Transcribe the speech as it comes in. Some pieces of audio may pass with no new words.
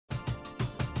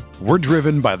We're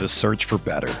driven by the search for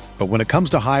better. But when it comes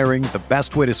to hiring, the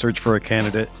best way to search for a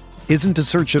candidate isn't to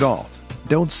search at all.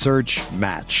 Don't search,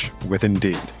 match with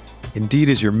Indeed. Indeed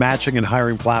is your matching and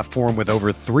hiring platform with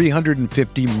over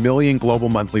 350 million global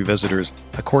monthly visitors,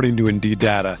 according to Indeed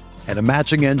data, and a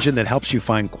matching engine that helps you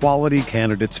find quality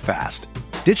candidates fast.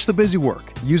 Ditch the busy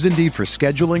work. Use Indeed for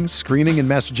scheduling, screening, and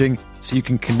messaging so you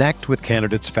can connect with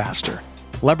candidates faster.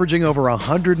 Leveraging over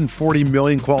 140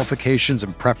 million qualifications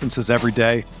and preferences every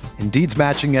day, Indeed's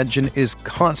matching engine is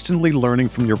constantly learning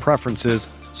from your preferences,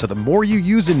 so the more you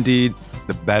use Indeed,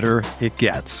 the better it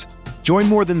gets. Join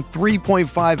more than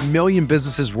 3.5 million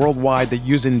businesses worldwide that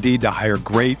use Indeed to hire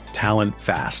great talent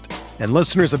fast. And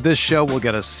listeners of this show will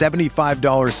get a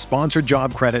 $75 sponsored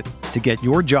job credit to get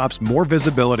your jobs more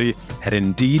visibility at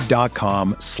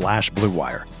Indeed.com/Blue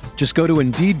Wire. Just go to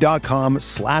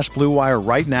Indeed.com/Blue Wire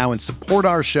right now and support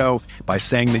our show by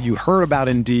saying that you heard about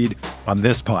Indeed on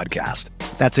this podcast.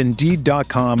 That's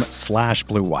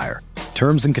Indeed.com/Blue Wire.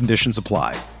 Terms and conditions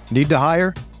apply. Need to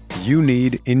hire? You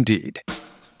need Indeed.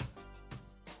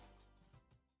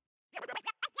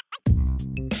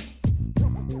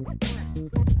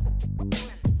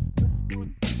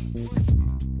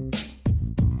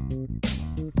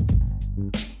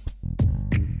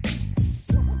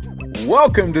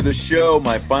 Welcome to the show,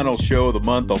 my final show of the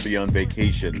month. I'll be on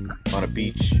vacation on a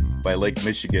beach by Lake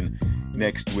Michigan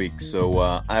next week,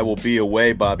 so I will be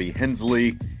away. Bobby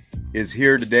Hensley is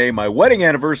here today. My wedding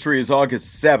anniversary is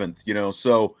August 7th,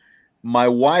 so my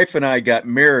wife and I got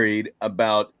married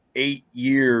about 8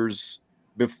 years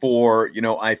before,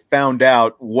 I found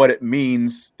out what it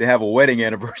means to have a wedding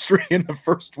anniversary in the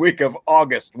first week of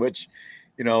August, which,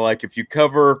 like if you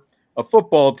cover a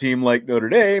football team like Notre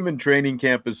Dame and training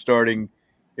camp is starting,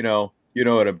 you know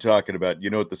what I'm talking about. You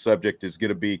know what the subject is going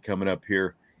to be coming up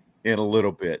here in a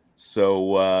little bit.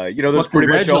 So, there's pretty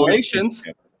congratulations.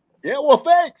 Much yeah, well,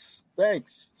 thanks.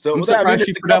 So I'm surprised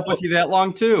she put up with you that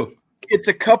long too. It's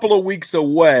a couple of weeks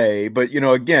away, but,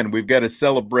 again, we've got to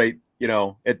celebrate,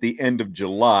 at the end of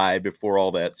July before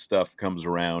all that stuff comes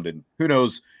around. And who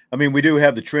knows? I mean, we do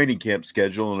have the training camp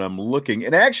schedule, and I'm looking.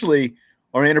 And actually,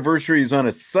 our anniversary is on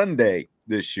a Sunday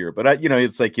this year, but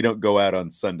it's like you don't go out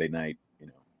on Sunday night,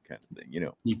 kind of thing.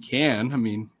 You can. I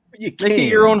mean, you can make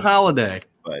it your own holiday.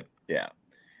 But yeah,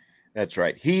 that's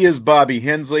right. He is Bobby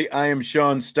Hensley. I am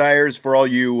Sean Stiers. For all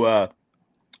you, all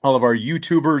of our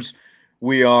YouTubers,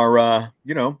 we are,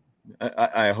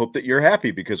 I hope that you're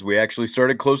happy because we actually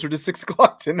started closer to 6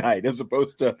 o'clock tonight as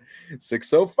opposed to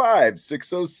 6:05,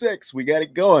 6:06. We got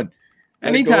it going.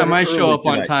 Anytime I show up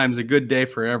on time is a good day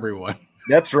for everyone.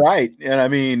 That's right. And I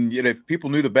mean, if people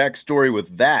knew the backstory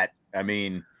with that, I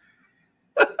mean,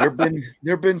 there've been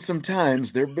some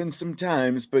times, but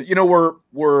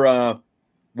we're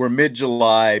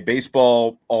mid-July,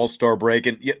 baseball all-star break,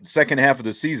 and second half of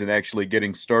the season actually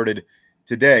getting started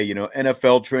today.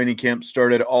 NFL training camp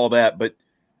started, all that, but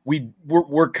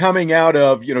we're coming out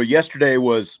of, yesterday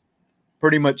was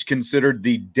pretty much considered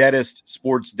the deadest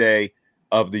sports day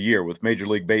of the year with Major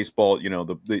League Baseball,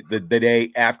 the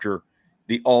day after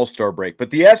the All-Star break.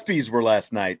 But the ESPYs were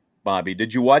last night, Bobby.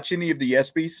 Did you watch any of the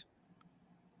ESPYs?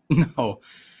 No.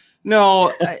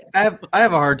 I have a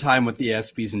hard time with the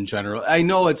ESPYs in general. I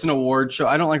know it's an award show.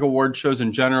 I don't like award shows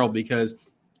in general because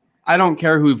I don't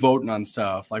care who's voting on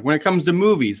stuff. Like when it comes to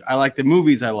movies, I like the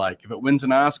movies I like. If it wins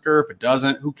an Oscar, if it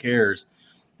doesn't, who cares?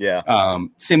 Yeah.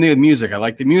 Same thing with music. I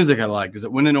like the music I like. Does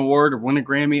it win an award or win a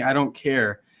Grammy? I don't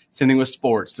care. Same thing with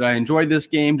sports. Did I enjoy this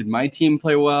game? Did my team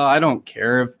play well? I don't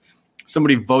care if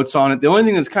somebody votes on it. The only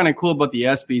thing that's kind of cool about the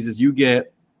ESPYs is you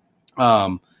get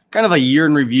kind of a year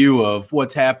in review of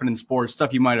what's happened in sports,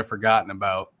 stuff you might have forgotten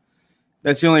about.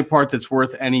 That's the only part that's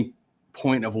worth any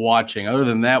point of watching. Other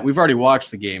than that, we've already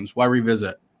watched the games. Why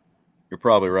revisit? You're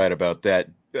probably right about that.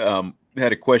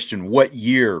 Had a question. What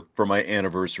year for my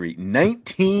anniversary?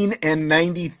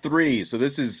 1993. So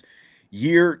this is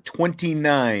year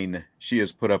 29 she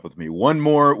has put up with me. One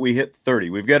more, we hit 30.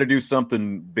 We've got to do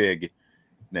something big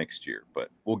next year, but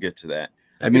we'll get to that.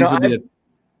 That means go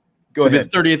ahead.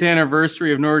 The 30th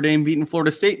anniversary of Notre Dame beating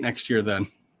Florida State next year then.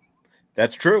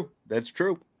 That's true.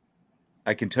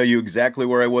 I can tell you exactly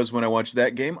where I was when I watched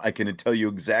that game. I can tell you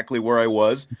exactly where I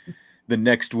was the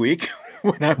next week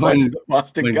when I watched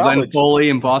Boston College. Glenn Foley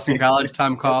and Boston College,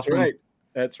 Tom Coughlin.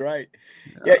 That's right.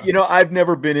 Yeah, I've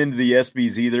never been into the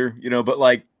ESPYs either, but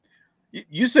like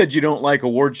you said, you don't like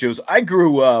award shows. I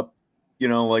grew up,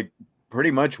 like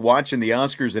pretty much watching the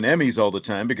Oscars and Emmys all the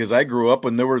time because I grew up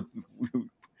when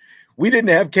we didn't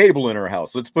have cable in our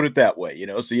house. Let's put it that way,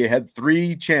 so you had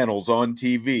 3 channels on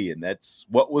TV and that's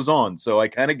what was on. So I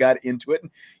kind of got into it.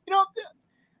 And,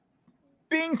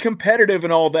 being competitive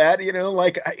and all that,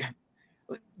 like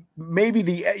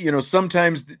maybe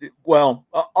sometimes, well,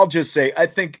 I'll just say, I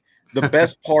think the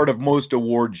best part of most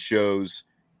award shows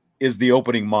is the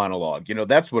opening monologue.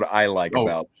 That's what I like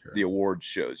about the award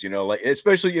shows, like,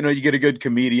 especially, you get a good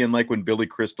comedian, like when Billy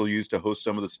Crystal used to host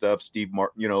some of the stuff, Steve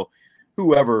Martin,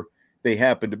 whoever they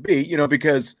happen to be,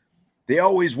 because they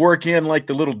always work in like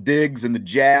the little digs and the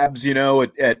jabs,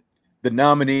 at the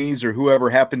nominees or whoever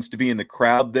happens to be in the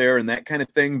crowd there and that kind of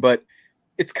thing. But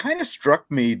it's kind of struck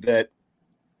me that,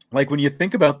 like, when you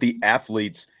think about the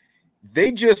athletes,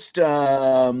 they just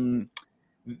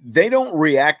they don't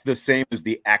react the same as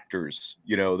the actors,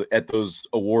 at those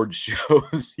award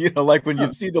shows. Like when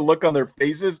you see the look on their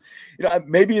faces,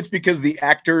 maybe it's because the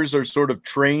actors are sort of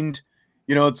trained.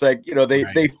 It's like,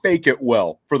 they fake it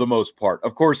well for the most part.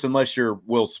 Of course, unless you're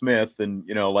Will Smith and,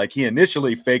 like he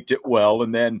initially faked it well.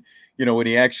 And then, when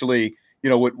he actually,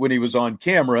 when he was on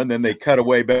camera and then they cut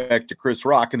away back to Chris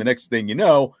Rock. And the next thing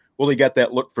well, he got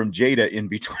that look from Jada in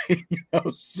between,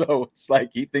 so it's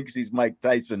like he thinks he's Mike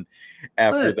Tyson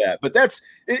after that. But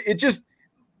it just,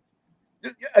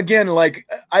 again, like,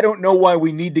 I don't know why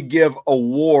we need to give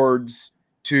awards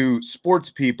to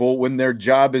sports people when their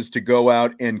job is to go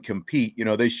out and compete.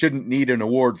 They shouldn't need an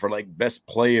award for like best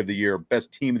play of the year,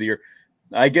 best team of the year.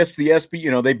 I guess the ESPY,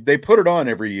 they put it on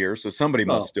every year, so somebody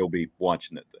must still be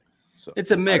watching that thing. So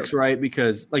it's a mix, right?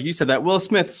 Because like you said, that Will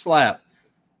Smith slap,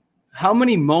 how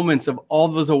many moments of all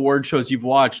those award shows you've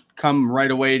watched come right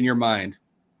away in your mind?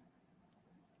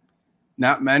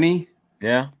 Not many.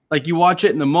 Yeah. Like you watch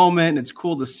it in the moment and it's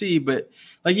cool to see, but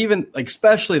like even like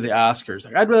especially the Oscars,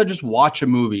 like I'd rather just watch a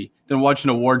movie than watch an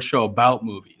award show about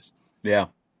movies. Yeah.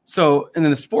 So, and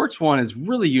then the sports one is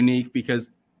really unique because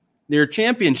their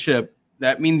championship,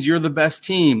 that means you're the best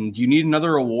team. Do you need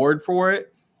another award for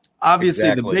it? Obviously,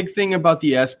 Exactly. The big thing about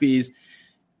the ESPYs,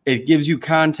 it gives you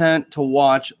content to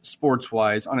watch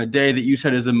sports-wise on a day that you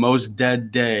said is the most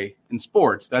dead day in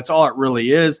sports. That's all it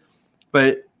really is.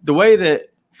 But the way that,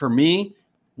 for me,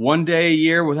 one day a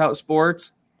year without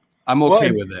sports, I'm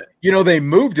okay with it. They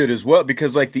moved it as well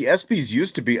because like the ESPYs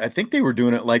used to be, I think they were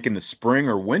doing it like in the spring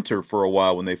or winter for a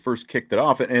while when they first kicked it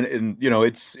off. And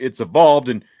it's evolved.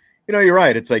 And, you're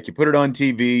right. It's like you put it on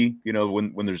TV,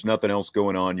 when there's nothing else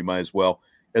going on, you might as well.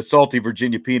 As Salty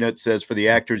Virginia Peanut says, for the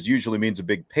actors usually means a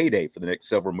big payday for the next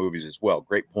several movies as well.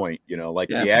 Great point.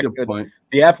 The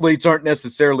athletes aren't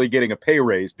necessarily getting a pay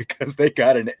raise because they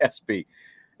got an ESPY.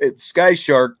 Sky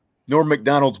Shark, Norm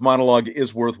Macdonald's monologue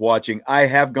is worth watching. I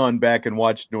have gone back and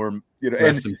watched Norm,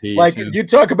 Rest in peace, like you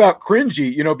talk about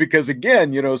cringy, because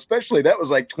again, especially that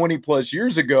was like 20 plus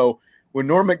years ago when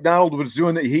Norm Macdonald was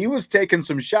doing that. He was taking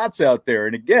some shots out there.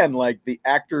 And again, like the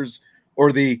actors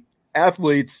or the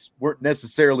athletes weren't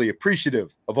necessarily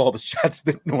appreciative of all the shots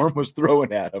that Norm was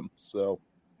throwing at him. So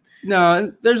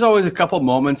no, there's always a couple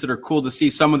moments that are cool to see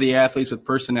some of the athletes with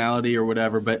personality or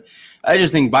whatever, but I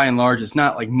just think by and large it's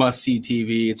not like must-see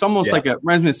TV. It's almost like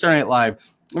reminds me of Saturday Night Live.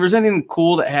 If there's anything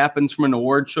cool that happens from an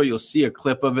award show, you'll see a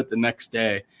clip of it the next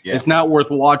day. Yeah. It's not worth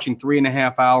watching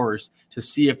 3.5 hours to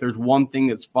see if there's one thing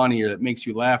that's funny or that makes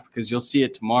you laugh because you'll see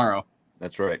it tomorrow.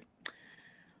 That's right.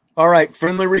 All right,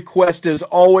 friendly request as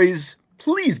always.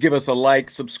 Please give us a like,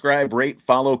 subscribe, rate,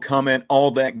 follow, comment.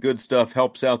 All that good stuff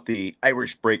helps out the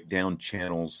Irish Breakdown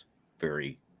channels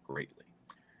very greatly.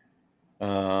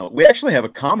 We actually have a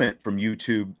comment from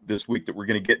YouTube this week that we're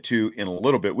going to get to in a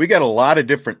little bit. We got a lot of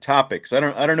different topics. I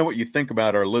don't know what you think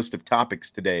about our list of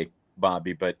topics today,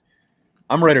 Bobby, but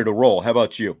I'm ready to roll. How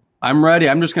about you? I'm ready.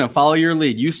 I'm just going to follow your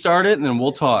lead. You start it, and then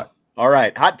we'll talk. All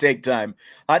right, hot take time.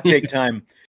 Hot take time.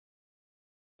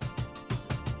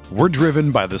 We're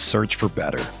driven by the search for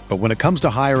better. But when it comes to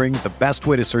hiring, the best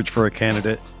way to search for a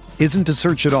candidate isn't to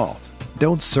search at all.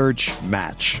 Don't search,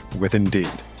 match with Indeed.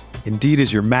 Indeed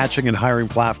is your matching and hiring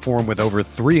platform with over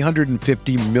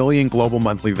 350 million global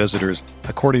monthly visitors,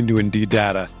 according to Indeed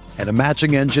data, and a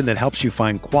matching engine that helps you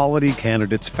find quality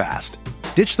candidates fast.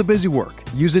 Ditch the busy work.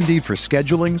 Use Indeed for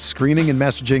scheduling, screening, and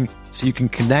messaging so you can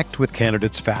connect with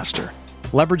candidates faster.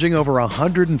 Leveraging over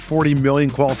 140 million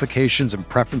qualifications and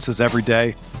preferences every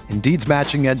day, Indeed's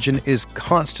matching engine is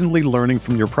constantly learning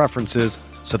from your preferences,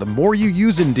 so the more you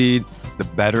use Indeed, the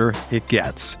better it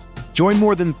gets. Join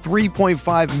more than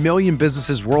 3.5 million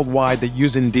businesses worldwide that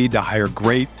use Indeed to hire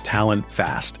great talent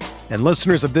fast. And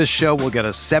listeners of this show will get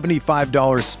a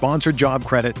 $75 sponsored job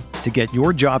credit to get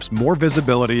your jobs more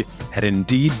visibility at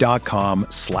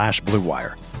Indeed.com/Blue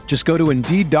Wire. Just go to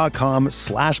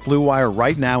Indeed.com/Blue Wire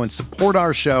right now and support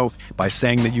our show by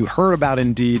saying that you heard about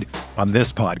Indeed on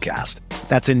this podcast.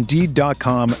 That's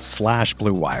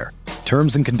Indeed.com/Blue Wire.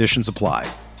 Terms and conditions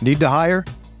apply. Need to hire?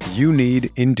 You need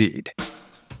Indeed.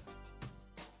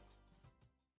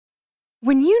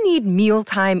 When you need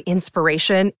mealtime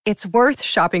inspiration, it's worth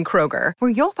shopping Kroger, where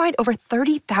you'll find over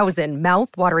 30,000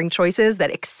 mouth-watering choices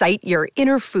that excite your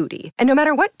inner foodie. And no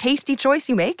matter what tasty choice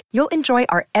you make, you'll enjoy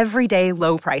our everyday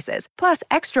low prices, plus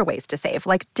extra ways to save,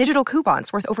 like digital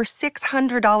coupons worth over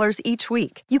 $600 each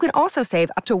week. You can also save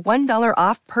up to $1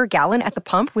 off per gallon at the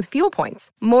pump with fuel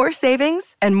points. More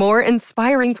savings and more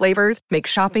inspiring flavors make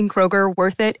shopping Kroger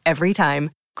worth it every time.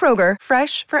 Kroger,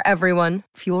 fresh for everyone.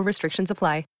 Fuel restrictions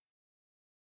apply.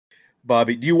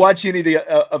 Bobby, do you watch any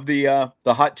of the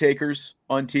hot takers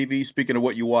on TV? Speaking of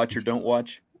what you watch or don't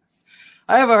watch,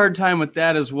 I have a hard time with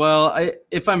that as well.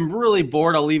 If I'm really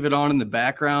bored, I'll leave it on in the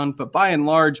background. But by and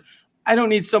large, I don't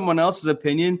need someone else's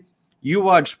opinion. You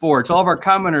watch sports. All of our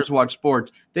commenters watch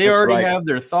sports. They already have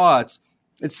their thoughts.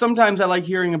 It's sometimes I like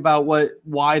hearing about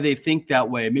why they think that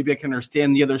way. Maybe I can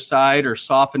understand the other side or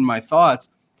soften my thoughts.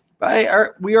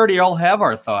 But we already all have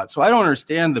our thoughts. So I don't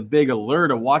understand the big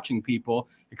alert of watching people,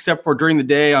 except for during the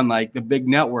day on like the big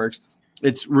networks.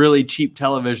 It's really cheap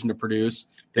television to produce.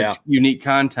 It's unique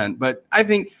content. But I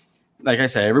think, like I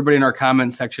said, everybody in our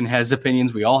comment section has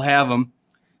opinions. We all have them.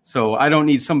 So I don't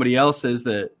need somebody else's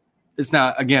that it's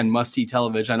not, again, must-see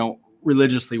television. I don't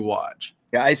religiously watch.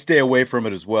 Yeah, I stay away from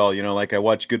it as well. You know, like I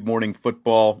watch Good Morning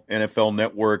Football, NFL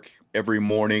Network every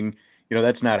morning. You know,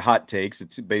 that's not hot takes.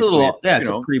 It's basically, it's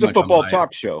a football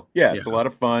talk show. Yeah, it's a lot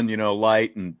of fun,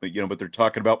 light, but they're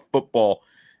talking about football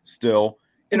still.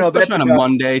 Especially on a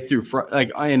Monday through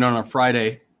on a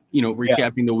Friday,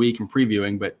 recapping the week and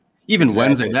previewing. But even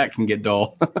Wednesday, that can get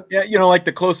dull. Yeah, like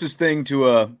the closest thing to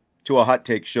a hot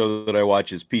take show that I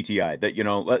watch is PTI.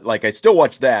 That like I still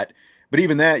watch that. But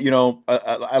even that,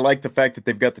 I like the fact that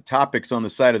they've got the topics on the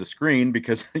side of the screen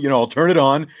because, I'll turn it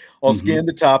on, I'll scan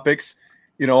the topics,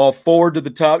 I'll forward to the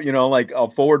top, I'll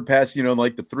forward past,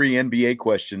 like the 3 NBA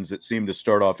questions that seem to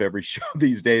start off every show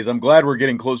these days. I'm glad we're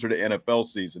getting closer to NFL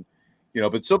season,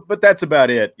 but that's about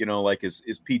it,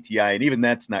 is PTI. And even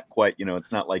that's not quite,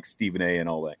 it's not like Stephen A and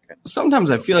all that kind of stuff.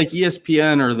 Sometimes I feel like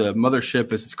ESPN or the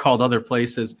mothership, as it's called other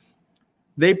places,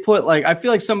 they put I feel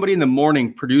like somebody in the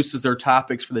morning produces their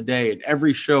topics for the day and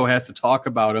every show has to talk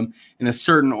about them in a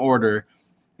certain order.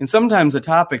 And sometimes the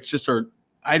topics just are,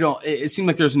 it seems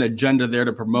like there's an agenda there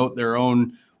to promote their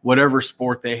own, whatever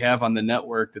sport they have on the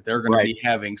network that they're going to be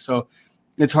having. So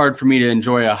it's hard for me to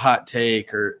enjoy a hot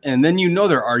take and then,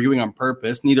 they're arguing on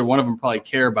purpose. Neither one of them probably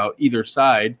care about either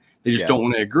side. They just don't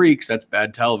want to agree because that's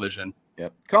bad television.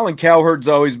 Yep. Colin Cowherd's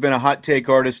always been a hot take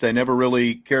artist. I never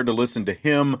really cared to listen to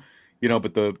him.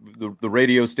 But the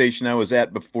radio station I was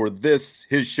at before this,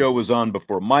 his show was on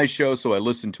before my show, so I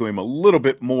listened to him a little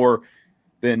bit more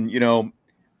than,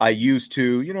 I used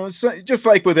to. Just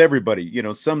like with everybody,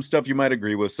 some stuff you might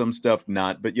agree with, some stuff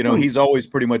not. But, he's always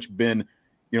pretty much been,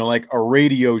 like a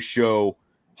radio show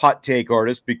hot take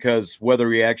artist because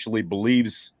whether he actually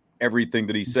believes everything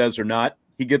that he says or not,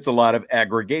 he gets a lot of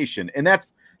aggregation. And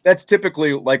that's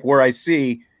typically like where I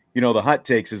see – the hot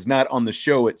takes is not on the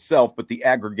show itself, but the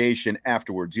aggregation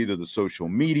afterwards, either the social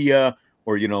media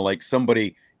or, like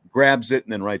somebody grabs it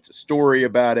and then writes a story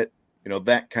about it,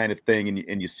 that kind of thing.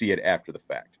 And you see it after the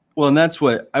fact. Well, and that's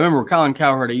what I remember Colin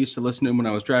Cowherd. I used to listen to him when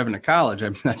I was driving to college. I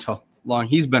mean, that's how long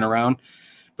he's been around.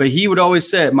 But he would always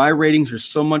say, my ratings are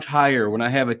so much higher when I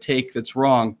have a take that's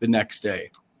wrong the next day.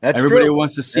 Everybody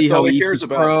wants to see how he eats his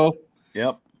crow.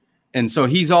 Yep. And so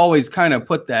he's always kind of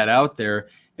put that out there.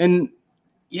 And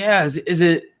yeah, does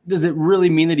it really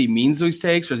mean that he means those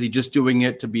takes, or is he just doing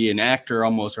it to be an actor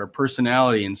almost, or a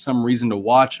personality and some reason to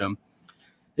watch him?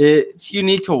 It's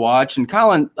unique to watch. And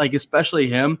Colin, especially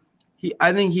him,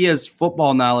 I think he has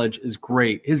football knowledge is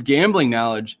great. His gambling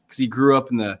knowledge, because he grew up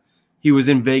he was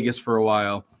in Vegas for a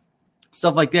while.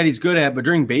 Stuff like that he's good at, but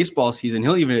during baseball season,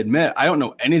 he'll even admit, I don't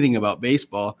know anything about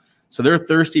baseball. So they're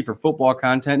thirsty for football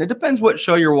content. It depends what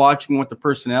show you're watching, what the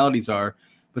personalities are.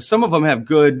 But some of them have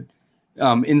good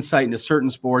insight into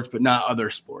certain sports, but not other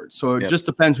sports. So it just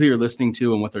depends who you're listening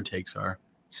to and what their takes are.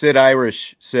 Sid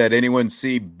Irish said, anyone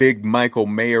see Big Michael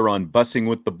Mayer on Bussing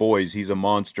with the Boys? He's a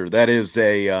monster. That is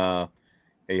a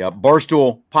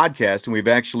Barstool podcast, and we've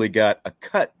actually got a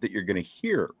cut that you're going to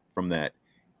hear from that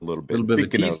a little bit. A little bit of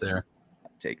a tease there.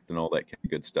 Take and all that kind of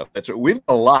good stuff. That's right. We've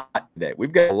got a lot today.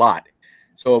 We've got a lot.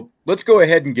 So let's go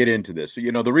ahead and get into this.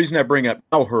 The reason I bring up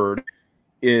Cowherd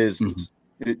is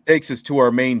it takes us to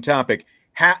our main topic.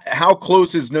 How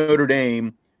close is Notre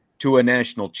Dame to a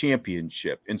national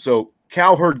championship? And so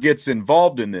Cowherd gets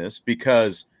involved in this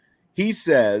because he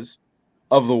says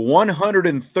of the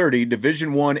 130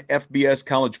 Division I FBS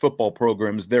college football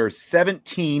programs, there are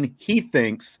 17 he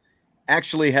thinks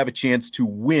actually have a chance to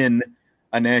win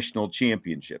a national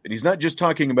championship. And he's not just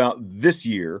talking about this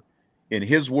year. In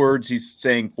his words, he's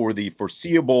saying for the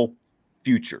foreseeable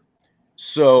future.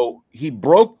 So he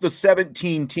broke the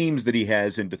 17 teams that he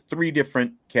has into 3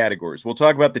 different categories. We'll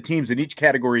talk about the teams in each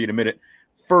category in a minute.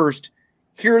 First,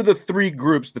 here are the 3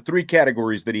 groups, the 3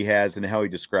 categories that he has and how he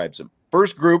describes them.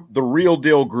 First group, the real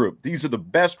deal group. These are the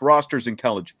best rosters in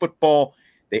college football.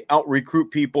 They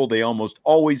out-recruit people. They almost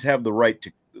always have the right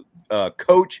to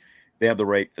coach. They have the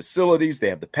right facilities. They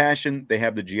have the passion. They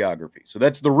have the geography. So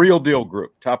that's the real deal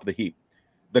group, top of the heap.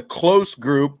 The close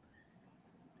group,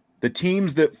 the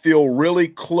teams that feel really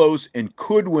close and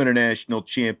could win a national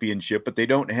championship, but they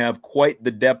don't have quite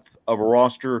the depth of a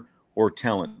roster or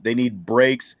talent. They need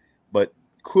breaks, but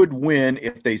could win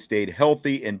if they stayed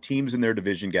healthy and teams in their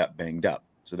division got banged up.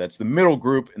 So that's the middle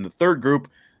group. And the third group,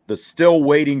 the still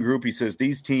waiting group, he says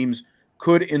these teams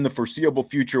could in the foreseeable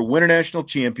future win a national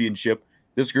championship.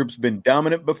 This group's been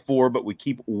dominant before, but we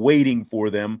keep waiting for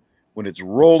them. When it's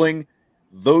rolling,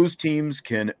 those teams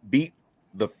can beat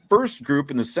the first group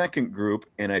and the second group,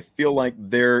 and I feel like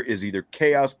there is either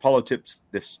chaos, politics,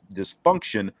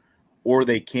 dysfunction, or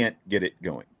they can't get it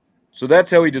going. So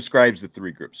that's how he describes the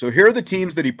 3 groups. So here are the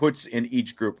teams that he puts in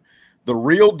each group. The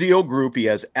real deal group, he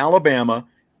has Alabama,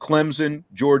 Clemson,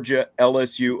 Georgia,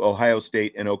 LSU, Ohio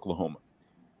State, and Oklahoma.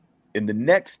 In the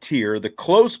next tier, the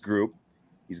close group,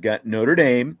 he's got Notre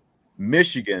Dame,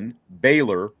 Michigan,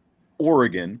 Baylor,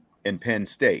 Oregon, and Penn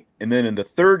State. And then in the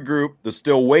third group, the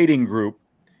still waiting group,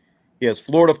 he has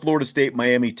Florida, Florida State,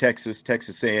 Miami, Texas,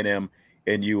 Texas A&M,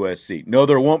 and USC. No,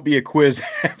 there won't be a quiz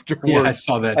afterwards. Yeah, I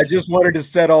saw that. I just wanted to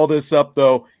set all this up,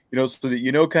 though, so that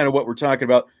you know kind of what we're talking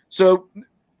about. So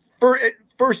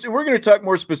first, we're going to talk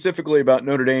more specifically about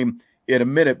Notre Dame in a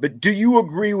minute, but do you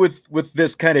agree with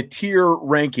this kind of tier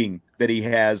ranking that he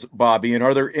has, Bobby? And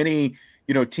are there any,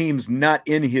 teams not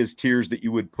in his tiers that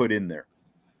you would put in there?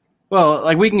 Well,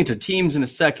 like we can get to teams in a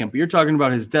second, but you're talking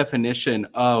about his definition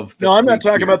of. No, I'm not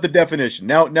talking about the definition.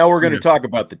 Now we're going to talk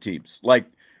about the teams. Like,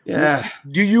 yeah.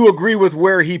 Do you agree with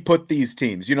where he put these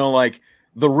teams? Like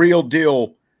the real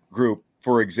deal group,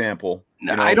 for example.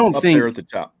 I don't think there at the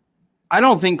top. I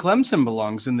don't think Clemson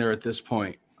belongs in there at this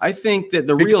point. I think that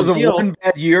the because real deal. Of one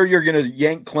bad year, you're going to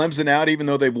yank Clemson out, even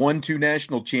though they've won 2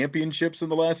 national championships in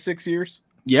the last 6 years.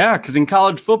 Yeah, because in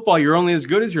college football, you're only as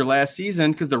good as your last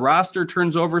season because the roster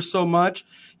turns over so much.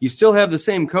 You still have the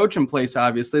same coach in place,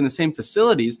 obviously, and the same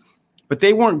facilities, but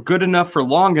they weren't good enough for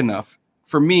long enough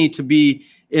for me to be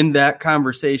in that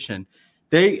conversation.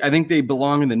 I think they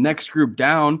belong in the next group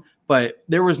down, but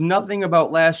there was nothing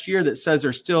about last year that says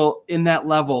they're still in that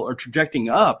level or trajecting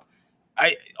up.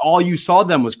 All you saw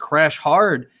them was crash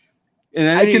hard.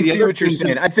 And I can see what you're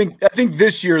saying. I think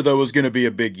this year, though, is going to be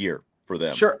a big year for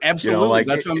them. Sure, absolutely.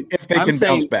 That's what if they can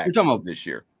bounce back you're talking about this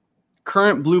year.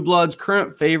 Current blue bloods,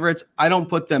 current favorites, I don't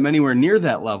put them anywhere near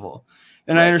that level.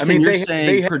 And I understand you're saying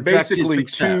they had basically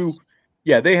success.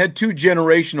 They had 2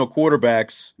 generational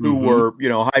quarterbacks who were,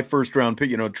 high first round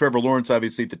pick, Trevor Lawrence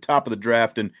obviously at the top of the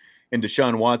draft and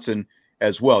Deshaun Watson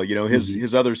as well.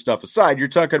 His other stuff aside, you're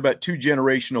talking about 2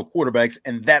 generational quarterbacks,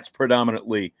 and that's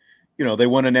predominantly, they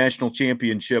won a national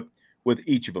championship with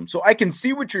each of them. So I can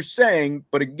see what you're saying,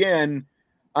 but again,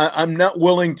 I'm not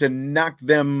willing to knock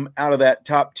them out of that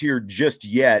top tier just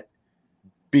yet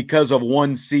because of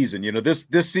one season.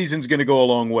 This season's going to go a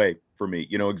long way for me,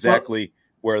 exactly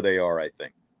where they are, I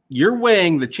think. You're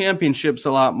weighing the championships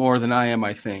a lot more than I am,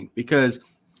 I think,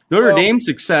 because Notre Dame's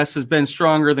success has been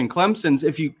stronger than Clemson's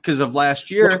because of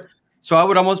last year. Well, so I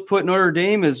would almost put Notre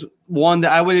Dame as one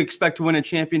that I would expect to win a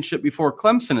championship before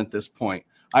Clemson at this point.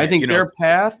 I think their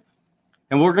path,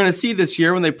 and we're going to see this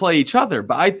year when they play each other,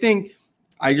 but I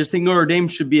just think Notre Dame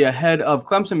should be ahead of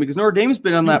Clemson because Notre Dame's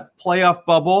been on that playoff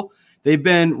bubble. They've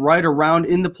been right around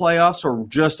in the playoffs or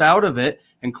just out of it.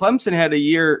 And Clemson had a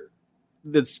year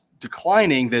that's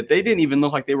declining that they didn't even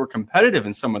look like they were competitive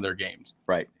in some of their games.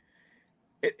 Right.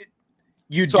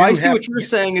 I see what you're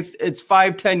saying. It's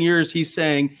 5-10 years. He's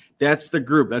saying that's the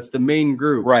group. That's the main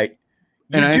group. Right.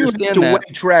 And I understand that.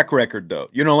 Weigh track record, though.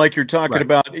 Like you're talking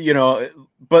about,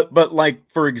 but like,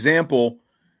 for example,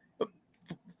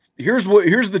 here's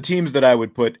the teams that I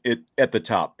would put it at the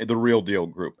top, the real deal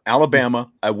group.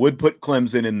 Alabama, I would put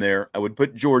Clemson in there. I would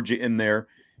put Georgia in there,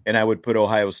 and I would put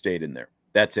Ohio State in there.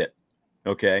 That's it.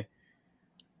 Okay.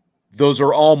 Those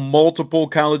are all multiple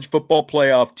college football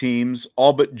playoff teams,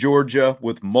 all but Georgia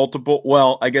with multiple.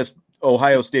 Well, I guess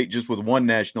Ohio State just with 1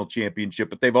 national championship,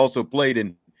 but they've also played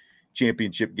in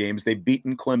championship games. They've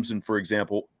beaten Clemson, for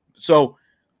example. So,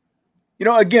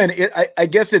 again, I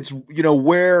guess it's,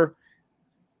 where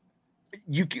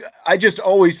I just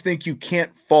always think you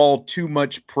can't fall too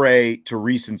much prey to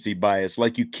recency bias.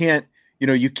 Like you can't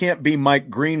you can't be Mike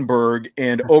Greenberg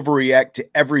and overreact to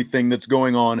everything that's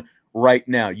going on right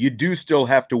now. You do still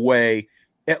have to weigh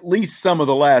at least some of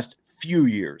the last few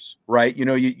years, right?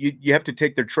 You have to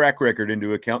take their track record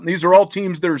into account. And these are all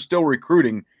teams that are still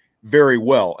recruiting very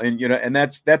well. And, and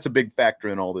that's a big factor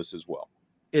in all this as well.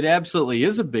 It absolutely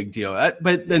is a big deal.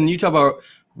 But then you talk about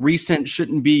recent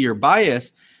shouldn't be your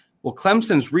bias. Well,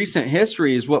 Clemson's recent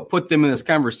history is what put them in this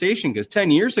conversation, because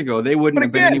 10 years ago, they wouldn't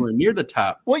have been anywhere near the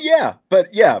top. Well, but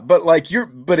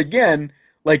again,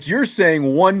 like you're saying,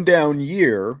 one down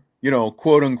year,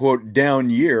 quote unquote down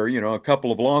year, a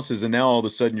couple of losses, and now all of a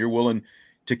sudden you're willing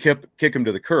to kick him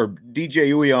to the curb.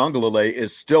 DJ Uiagalelei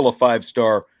is still a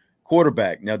 5-star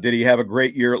quarterback. Now, did he have a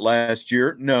great year last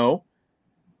year? No.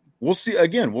 We'll see.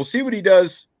 Again, we'll see what he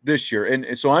does this year.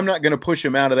 And so I'm not going to push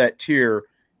him out of that tier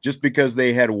just because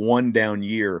they had one down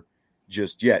year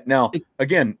just yet. Now,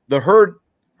 again, the herd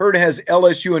has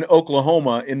LSU and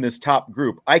Oklahoma in this top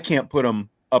group. I can't put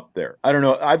them up there. I don't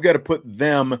know. I've got to put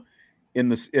them in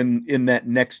that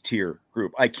next tier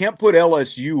group. I can't put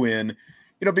LSU in,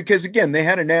 because again, they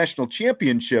had a national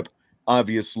championship,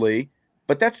 obviously,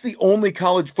 but that's the only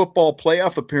college football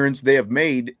playoff appearance they have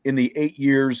made in the 8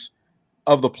 years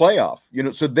of the playoff.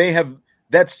 So they have.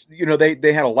 That's,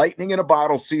 they had a lightning in a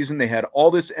bottle season. They had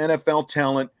all this NFL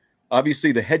talent.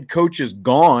 Obviously, the head coach is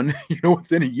gone,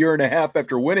 within a year and a half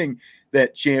after winning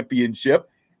that championship.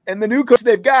 And the new coach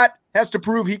they've got has to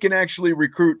prove he can actually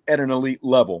recruit at an elite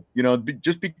level.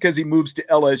 Just because he moves to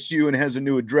LSU and has a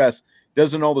new address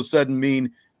doesn't all of a sudden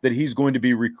mean that he's going to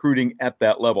be recruiting at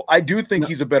that level. I do think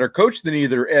he's a better coach than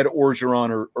either Ed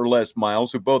Orgeron or Les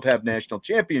Miles, who both have national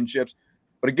championships.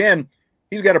 But again,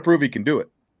 he's got to prove he can do it.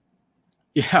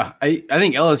 Yeah, I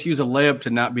think LSU's a layup to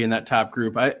not be in that top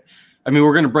group. I mean,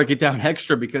 we're going to break it down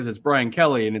extra because it's Brian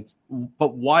Kelly,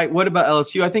 but why? What about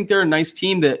LSU? I think they're a nice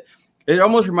team that it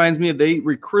almost reminds me of they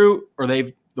recruit, or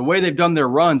the way they've done their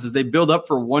runs is they build up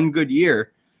for one good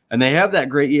year and they have that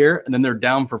great year and then they're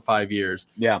down for 5 years.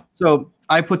 Yeah. So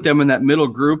I put them in that middle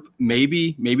group,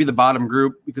 maybe the bottom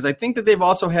group, because I think that they've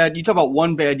also had, you talk about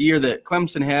one bad year that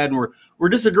Clemson had, and we're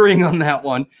disagreeing on that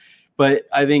one. But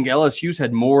I think LSU's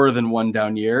had more than one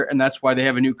down year, and that's why they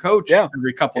have a new coach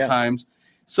every couple times.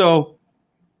 So,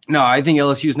 no, I think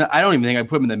LSU's not – I don't even think I'd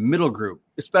put them in the middle group,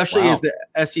 especially as the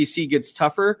SEC gets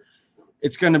tougher.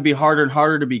 It's going to be harder and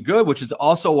harder to be good, which is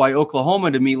also why Oklahoma,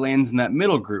 to me, lands in that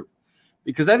middle group.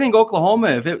 Because I think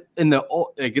Oklahoma, in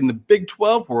the Big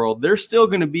 12 world, they're still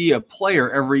going to be a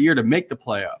player every year to make the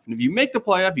playoff. And if you make the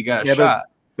playoff, you got a shot.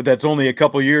 But that's only a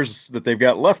couple years that they've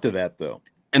got left of that, though.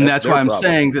 And that's why I'm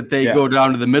saying that they go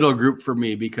down to the middle group for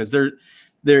me, because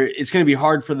it's going to be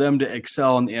hard for them to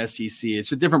excel in the SEC.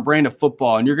 It's a different brand of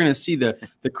football, and you're going to see the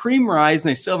cream rise, and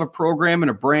they still have a program and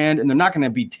a brand, and they're not going to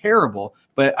be terrible.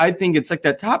 But I think it's like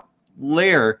that top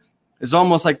layer is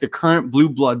almost like the current blue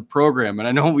blood program. And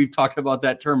I know we've talked about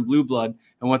that term blue blood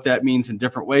and what that means in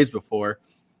different ways before,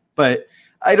 but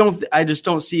I just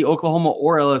don't see Oklahoma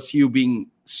or LSU being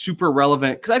super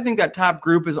relevant, because I think that top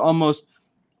group is almost –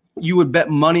 you would bet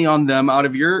money on them out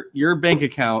of your bank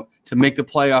account to make the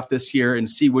playoff this year and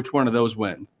see which one of those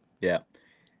win. Yeah.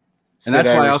 And that's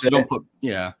why I also don't put –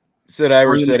 yeah. Sid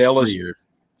Irish said LSU.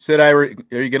 Sid Irish,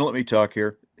 are you going to let me talk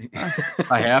here?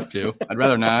 I have to. I'd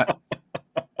rather not.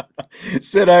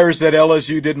 Sid Irish said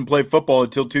LSU didn't play football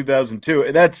until 2002.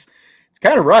 And it's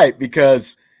kind of right,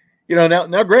 because,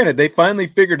 now granted, they finally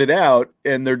figured it out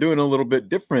and they're doing a little bit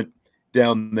different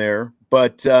down there.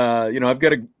 But, I've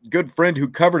got a good friend who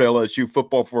covered LSU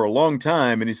football for a long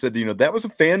time, and he said, that was a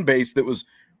fan base that was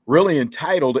really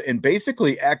entitled and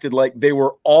basically acted like they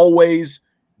were always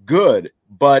good.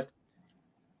 But,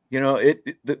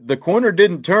 the corner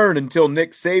didn't turn until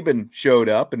Nick Saban showed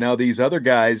up, and now these other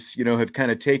guys, have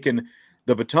kind of taken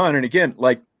the baton. And again,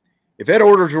 like, if Ed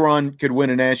Orgeron could win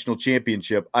a national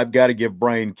championship, I've got to give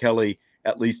Brian Kelly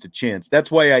at least a chance.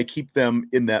 That's why I keep them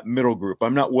in that middle group.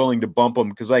 I'm not willing to bump them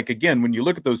because, like, again, when you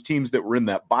look at those teams that were in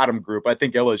that bottom group, I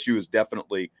think LSU is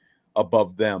definitely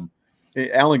above them.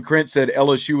 Alan Krent said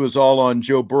LSU was all on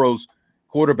Joe Burrow's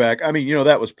quarterback. I mean,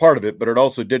 that was part of it, but it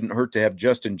also didn't hurt to have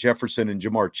Justin Jefferson and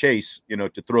Jamar Chase,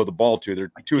 to throw the ball to.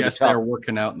 They're two of the top. They're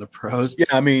working out in the pros. Yeah,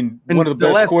 I mean, one of the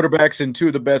best quarterbacks and two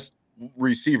of the best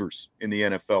receivers in the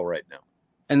NFL right now.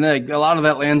 And a lot of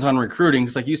that lands on recruiting,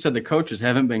 because like you said, the coaches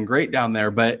haven't been great down there.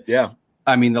 But,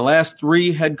 I mean, the last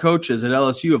 3 head coaches at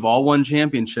LSU have all won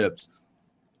championships.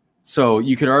 So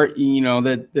you could argue,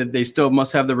 that they still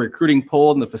must have the recruiting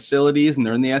pull and the facilities, and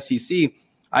they're in the SEC.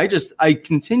 I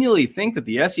continually think that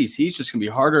the SEC is just going to be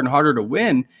harder and harder to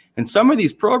win. And some of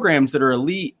these programs that are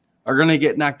elite are going to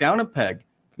get knocked down a peg.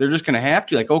 They're just going to have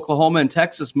to, like Oklahoma and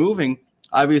Texas moving.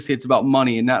 Obviously, it's about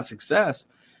money and not success.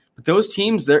 But those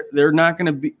teams, they're not going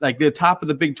to be like the top of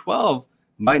the Big 12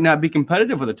 might not be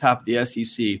competitive with the top of the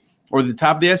SEC, or the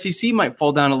top of the SEC might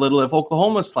fall down a little if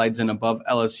Oklahoma slides in above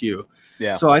LSU.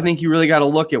 Yeah. So I think you really got to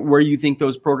look at where you think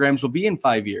those programs will be in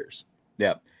 5 years.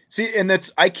 Yeah. See, and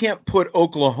I can't put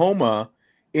Oklahoma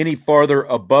any farther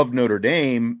above Notre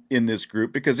Dame in this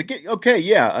group because,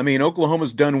 I mean,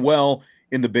 Oklahoma's done well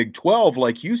in the Big 12,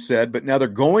 like you said, but now they're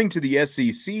going to the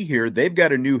SEC here. They've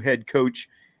got a new head coach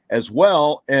as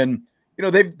well. And,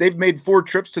 they've made 4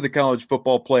 trips to the college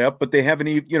football playoff, but they haven't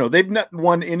even, they've not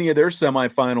won any of their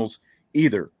semifinals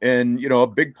either. And, a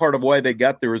big part of why they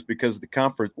got there is because of the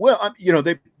conference. Well,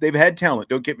 they've had talent,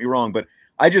 don't get me wrong, but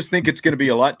I just think it's going to be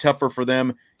a lot tougher for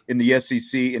them in the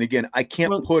SEC. And again, I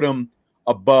can't put them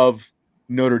above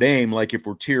Notre Dame, like if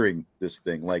we're tiering this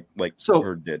thing, like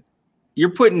Herd did. You're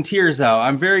putting tiers out.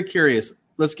 I'm very curious.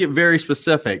 Let's get very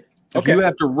specific. If you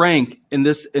have to rank in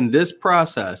this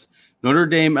process, Notre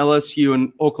Dame, LSU,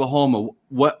 and Oklahoma,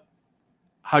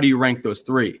 how do you rank those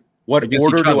 3? What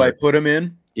order do I put them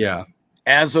in? Yeah.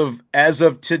 As of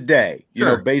today,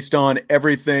 based on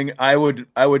everything, I would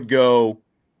go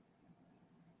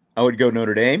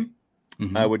Notre Dame.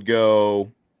 Mm-hmm. I would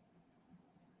go.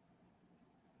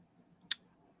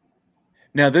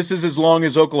 Now, this is as long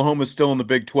as Oklahoma's still in the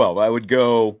Big 12. I would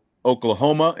go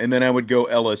Oklahoma, and then I would go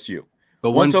LSU.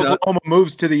 But once Oklahoma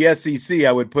moves to the SEC,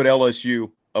 I would put LSU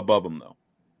above them, though.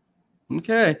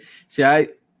 Okay. See,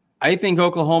 I think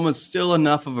Oklahoma's still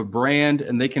enough of a brand,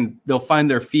 and they'll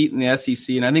find their feet in the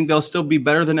SEC, and I think they'll still be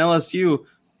better than LSU.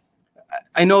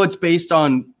 I know it's based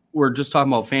on we're just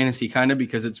talking about fantasy kind of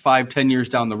because it's 5-10 years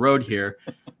down the road here,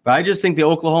 but I just think the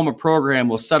Oklahoma program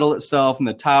will settle itself in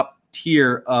the top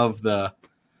tier of the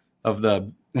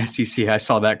SEC. I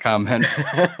saw that comment.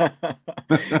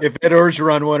 If Ed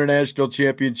Orgeron won a national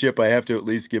championship, I have to at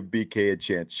least give BK a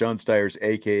chance. Sean Steyer's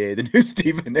a.k.a. the new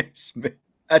Stephen A. Smith.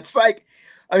 That's like,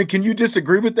 I mean, can you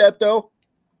disagree with that, though?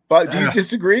 But do you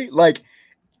disagree? Like,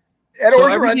 Ed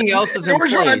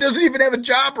Orgeron doesn't even have a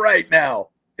job right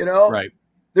now, Right.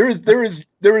 There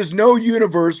is no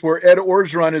universe where Ed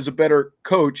Orgeron is a better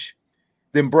coach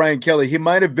than Brian Kelly. He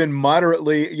might have been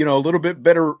moderately, a little bit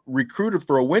better recruited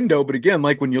for a window. But again,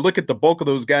 like when you look at the bulk of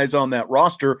those guys on that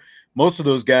roster, most of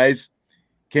those guys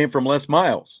came from Les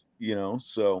Miles,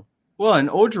 so. Well, and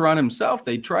Orgeron himself,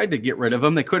 they tried to get rid of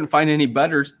him. They couldn't find any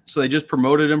better, so they just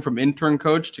promoted him from intern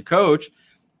coach to coach.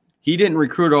 He didn't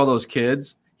recruit all those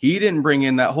kids. He didn't bring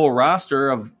in that whole roster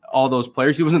of all those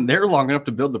players. He wasn't there long enough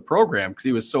to build the program because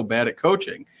he was so bad at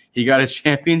coaching. He got his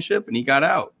championship and he got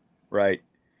out. Right.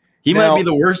 He might be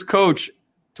the worst coach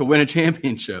to win a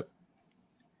championship.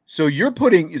 So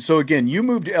again, you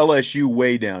moved LSU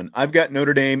way down. I've got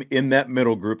Notre Dame in that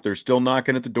middle group. They're still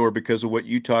knocking at the door because of what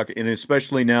you talk, and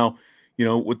especially now,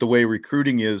 with the way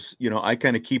recruiting is, I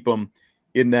kind of keep them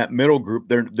in that middle group.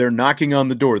 They're knocking on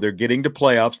the door. They're getting to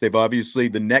playoffs. They've obviously,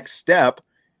 the next step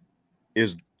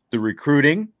is the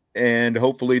recruiting, and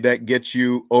hopefully that gets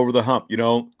you over the hump,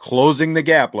 closing the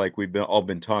gap like we've all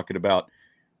been talking about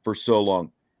for so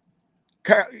long.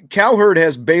 Cowherd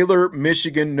has Baylor,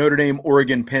 Michigan, Notre Dame,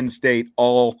 Oregon, Penn State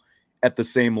all at the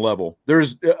same level.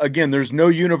 There's no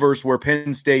universe where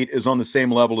Penn State is on the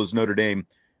same level as Notre Dame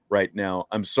right now.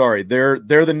 I'm sorry. They're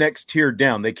the next tier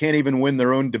down. They can't even win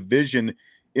their own division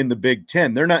in the Big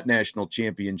Ten. They're not national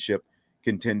championship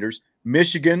contenders.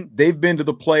 Michigan, they've been to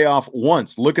the playoff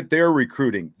once. Look at their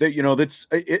recruiting.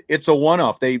 It's a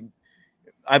one-off.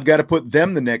 I've got to put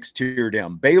them the next tier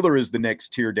down. Baylor is the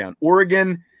next tier down.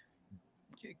 Oregon,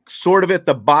 sort of at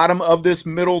the bottom of this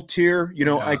middle tier.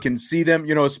 I can see them,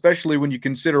 especially when you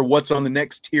consider what's on the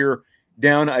next tier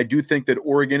down. I do think that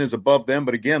Oregon is above them.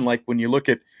 But again, like when you look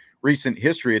at recent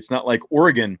history, it's not like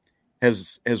Oregon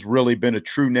has really been a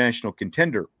true national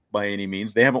contender by any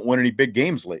means. They haven't won any big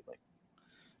games lately.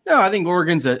 No, I think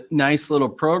Oregon's a nice little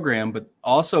program, but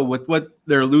also with what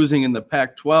they're losing in the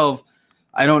Pac-12,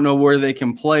 I don't know where they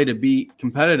can play to be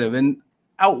competitive. And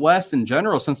out West in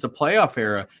general, since the playoff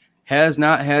era, has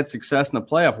not had success in the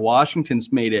playoff.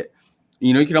 Washington's made it.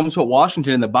 You could almost put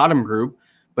Washington in the bottom group,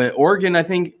 but Oregon, I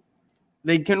think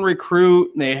they can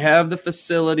recruit. They have the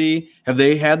facility. Have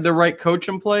they had the right coach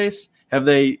in place? Have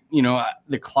they,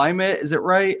 the climate, is it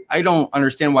right? I don't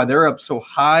understand why they're up so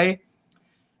high,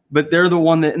 but they're the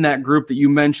one that in that group that you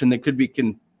mentioned that could be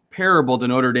comparable to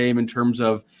Notre Dame in terms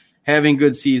of having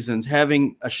good seasons,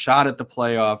 having a shot at the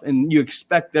playoff, and you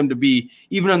expect them to be,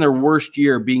 even on their worst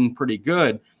year, being pretty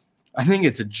good. I think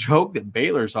it's a joke that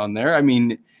Baylor's on there. I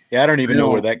mean, I don't even know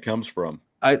where that comes from.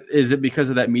 Is it because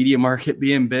of that media market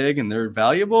being big and they're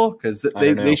valuable? Because they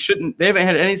haven't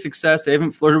had any success. They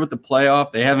haven't flirted with the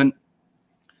playoff. They haven't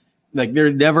like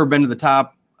they've never been to the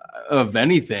top of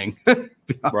anything.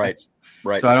 Right.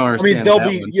 So I don't understand.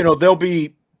 They'll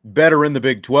be better in the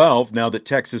Big 12 now that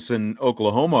Texas and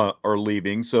Oklahoma are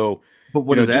leaving. So, but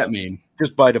what does that mean?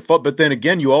 Just by default. But then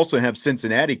again, you also have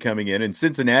Cincinnati coming in, and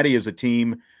Cincinnati is a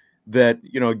team that,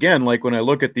 again, like when I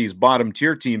look at these bottom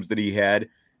tier teams that he had,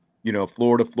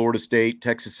 Florida, Florida State,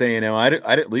 Texas A&M, I'd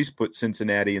at least put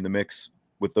Cincinnati in the mix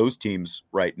with those teams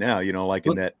right now. In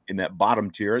that bottom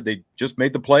tier, they just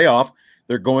made the playoff.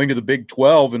 They're going to the Big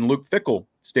 12, and Luke Fickell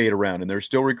stayed around, and they're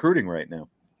still recruiting right now.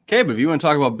 Okay, but if you want to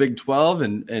talk about Big 12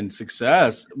 and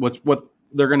success, what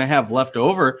they're going to have left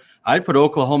over, I'd put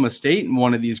Oklahoma State in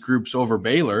one of these groups over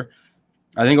Baylor.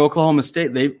 I think Oklahoma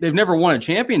State, they've never won a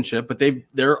championship, but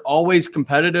they're always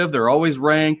competitive. They're always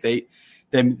ranked.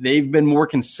 They've been more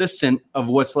consistent of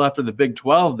what's left of the Big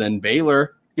 12 than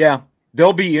Baylor. Yeah,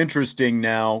 they'll be interesting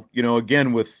now.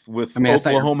 Again with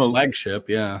Oklahoma flagship.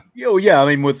 Yeah. Yeah.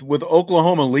 I mean, with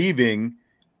Oklahoma leaving,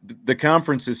 the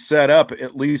conference is set up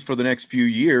at least for the next few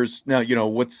years. Now,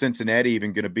 what's Cincinnati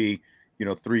even going to be,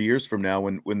 3 years from now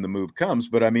when the move comes?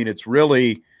 But I mean, it's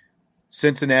really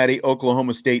Cincinnati,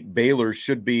 Oklahoma State, Baylor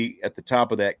should be at the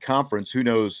top of that conference. Who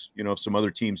knows, if some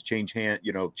other teams change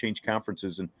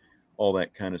conferences and all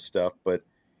that kind of stuff. But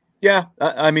yeah,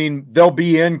 I mean, they'll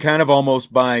be in kind of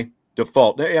almost by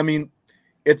default. I mean,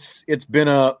 it's been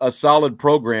a solid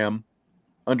program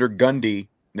under Gundy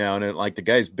now, and the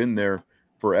guy's been there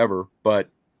forever. But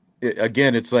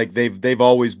again, it's like they've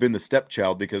always been the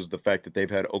stepchild because of the fact that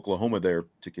they've had Oklahoma there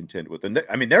to contend with. And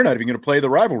they're not even going to play the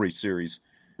rivalry series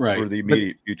for the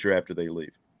immediate future after they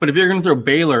leave. But if you're going to throw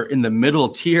Baylor in the middle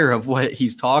tier of what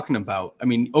he's talking about, I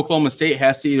mean, Oklahoma State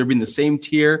has to either be in the same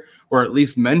tier or at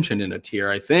least mentioned in a tier,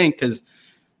 I think, because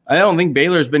I don't think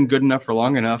Baylor's been good enough for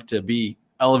long enough to be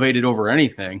elevated over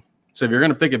anything. So if you're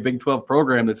going to pick a Big 12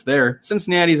 program that's there,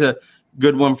 Cincinnati's a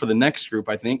good one for the next group,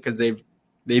 I think, because they've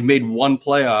made one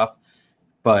playoff,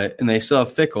 and they still have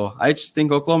Fickell. I just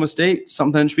think Oklahoma State,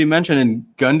 something should be mentioned. And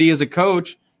Gundy as a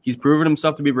coach, he's proven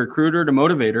himself to be a recruiter, to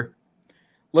motivator.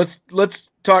 Let's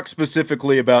talk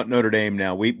specifically about Notre Dame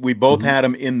now. We both had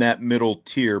them in that middle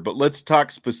tier, but let's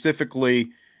talk specifically,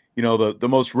 the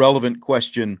most relevant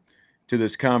question to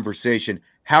this conversation.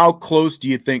 How close do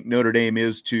you think Notre Dame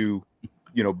is to,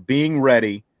 being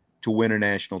ready to win a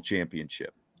national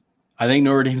championship? I think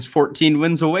Notre Dame's 14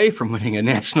 wins away from winning a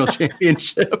national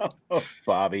championship.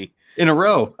 Bobby. In a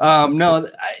row.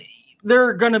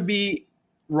 They're going to be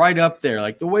right up there.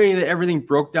 Like the way that everything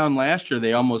broke down last year,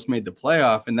 they almost made the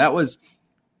playoff. And that was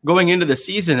going into the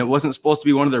season. It wasn't supposed to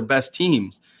be one of their best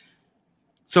teams.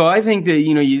 So I think that,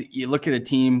 you look at a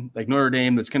team like Notre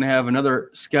Dame that's going to have another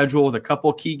schedule with a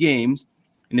couple key games.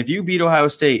 And if you beat Ohio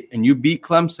State and you beat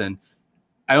Clemson,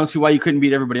 I don't see why you couldn't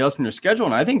beat everybody else in your schedule.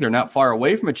 And I think they're not far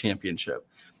away from a championship.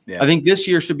 Yeah. I think this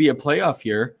year should be a playoff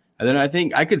year. And then I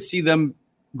think I could see them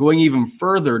going even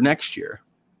further next year.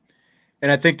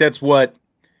 And I think that's what,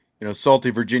 Salty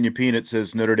Virginia Peanut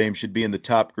says Notre Dame should be in the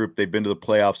top group. They've been to the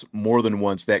playoffs more than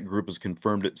once. That group has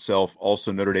confirmed itself.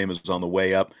 Also, Notre Dame is on the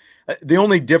way up. The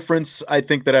only difference I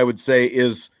think that I would say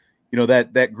is,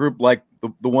 that group like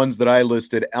the ones that I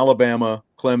listed, Alabama,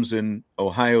 Clemson,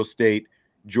 Ohio State,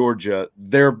 Georgia,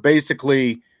 they're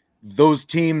basically, those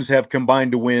teams have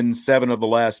combined to win 7 of the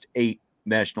last 8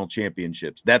 national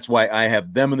championships. That's why I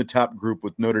have them in the top group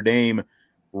with Notre Dame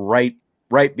right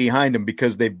behind them,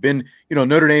 because they've been,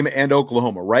 Notre Dame and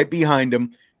Oklahoma right behind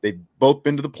them. They've both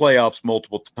been to the playoffs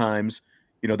multiple times.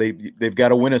 They've got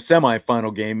to win a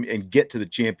semifinal game and get to the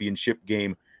championship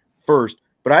game first.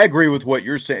 But I agree with what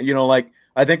you're saying.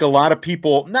 I think a lot of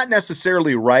people, not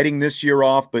necessarily writing this year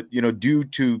off, but, due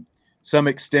to some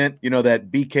extent,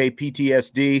 that BK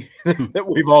PTSD that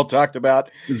we've all talked about.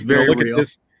 It's very real. At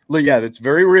this. Yeah, that's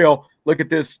very real. Look at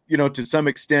this, to some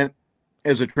extent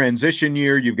as a transition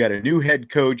year. You've got a new head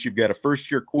coach, you've got a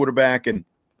first-year quarterback, and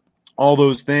all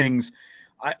those things.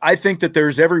 I think that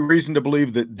there's every reason to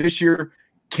believe that this year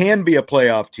can be a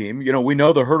playoff team. We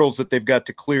know the hurdles that they've got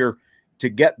to clear to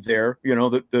get there,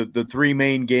 the 3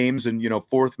 main games and,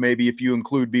 4th maybe if you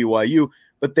include BYU.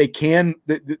 But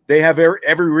they have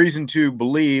every reason to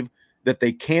believe that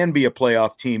they can be a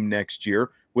playoff team next year,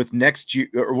 with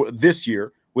this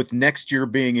year, with next year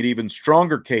being an even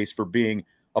stronger case for being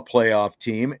a playoff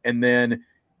team. And then,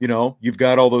 you've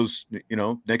got all those,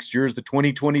 next year is the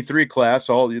 2023 class,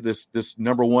 all this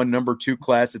number 1, number 2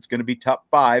 class. It's going to be top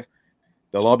 5.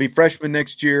 They'll all be freshmen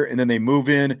next year. And then they move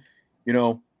in,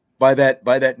 by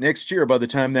that next year, by the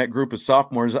time that group of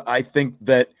sophomores, I think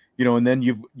that, and then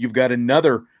you've got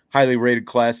another highly rated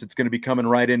class that's going to be coming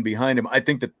right in behind him. I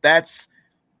think that's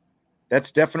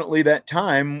definitely that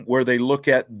time where they look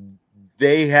at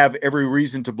they have every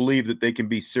reason to believe that they can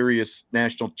be serious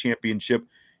national championship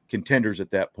contenders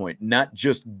at that point, not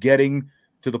just getting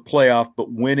to the playoff,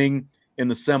 but winning in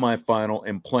the semifinal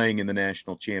and playing in the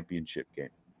national championship game.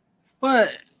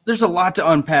 But there's a lot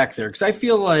to unpack there, because I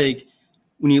feel like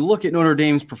when you look at Notre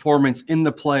Dame's performance in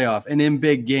the playoff and in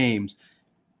big games,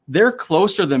 they're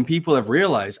closer than people have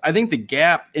realized. I think the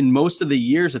gap in most of the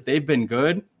years that they've been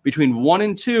good between 1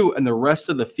 and 2 and the rest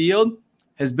of the field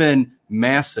has been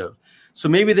massive. So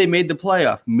maybe they made the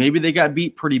playoff. Maybe they got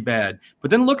beat pretty bad.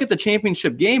 But then look at the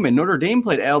championship game, and Notre Dame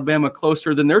played Alabama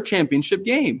closer than their championship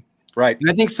game. Right. And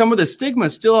I think some of the stigma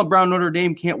is still around Notre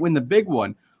Dame can't win the big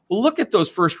one. Well, look at those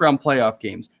first-round playoff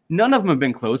games. None of them have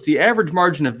been close. The average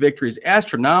margin of victory is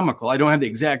astronomical. I don't have the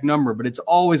exact number, but it's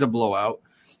always a blowout.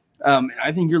 And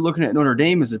I think you're looking at Notre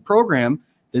Dame as a program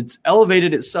that's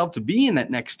elevated itself to be in that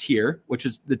next tier, which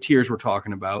is the tiers we're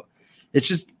talking about. It's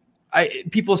just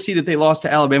people see that they lost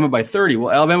to Alabama by 30.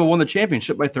 Well, Alabama won the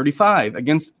championship by 35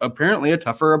 against apparently a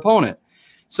tougher opponent.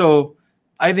 So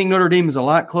I think Notre Dame is a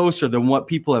lot closer than what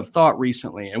people have thought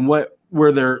recently, and what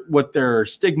their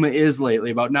stigma is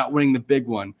lately about not winning the big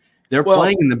one. They're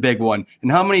playing in the big one,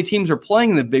 and how many teams are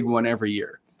playing in the big one every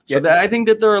year? So I think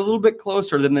that they're a little bit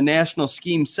closer than the national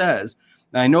scheme says.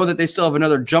 Now, I know that they still have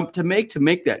another jump to make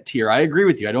that tier. I agree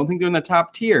with you. I don't think they're in the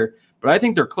top tier, but I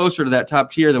think they're closer to that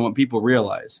top tier than what people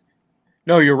realize.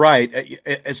 No, you're right.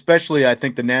 Especially, I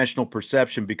think, the national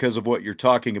perception because of what you're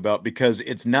talking about, because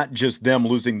it's not just them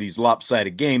losing these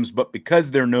lopsided games, but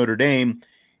because they're Notre Dame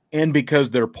and because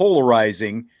they're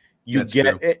polarizing,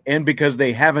 and because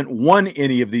they haven't won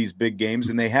any of these big games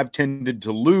and they have tended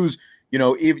to lose,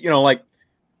 like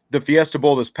the Fiesta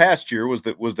Bowl this past year was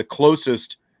the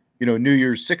closest, New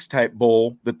Year's Six type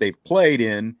bowl that they've played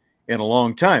in a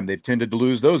long time. They've tended to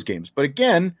lose those games. But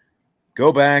again,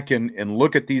 go back and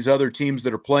look at these other teams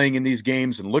that are playing in these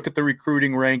games and look at the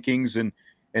recruiting rankings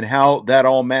and how that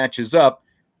all matches up.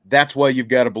 That's why you've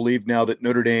got to believe now that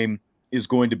Notre Dame is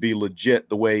going to be legit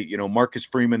the way, Marcus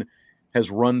Freeman has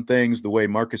run things, the way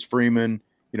Marcus Freeman,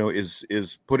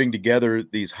 is putting together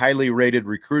these highly rated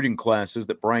recruiting classes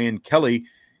that Brian Kelly,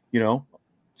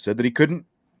 said that he couldn't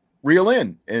reel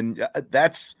in. And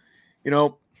that's,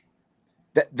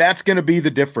 that's going to be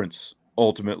the difference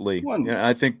ultimately.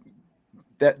 I think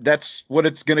that's what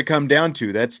it's going to come down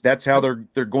to. That's how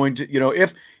they're going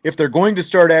to, if they're going to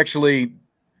start actually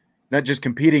not just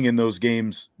competing in those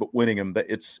games, but winning them,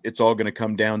 it's all going to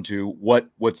come down to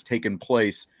what's taken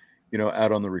place,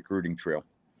 out on the recruiting trail.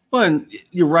 Well, and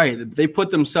you're right. They've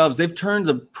turned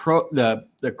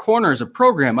the corner as a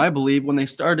program, I believe, when they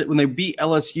beat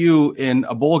LSU in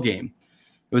a bowl game.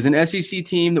 It was an SEC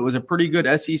team that was a pretty good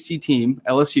SEC team,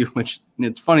 LSU, which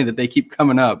it's funny that they keep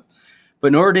coming up.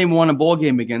 But Notre Dame won a bowl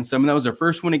game against them, and that was their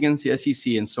first win against the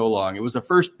SEC in so long. It was the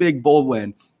first big bowl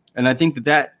win, and I think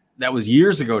that was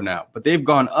years ago now. But they've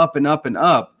gone up and up and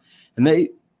up, and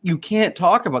you can't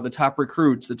talk about the top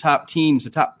recruits, the top teams,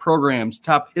 the top programs,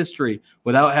 top history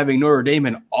without having Notre Dame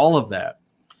in all of that.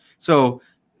 So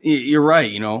you're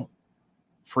right.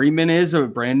 Freeman is a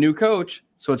brand new coach,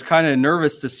 so it's kind of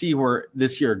nervous to see where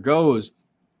this year goes.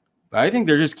 But I think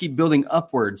they just keep building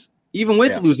upwards. Even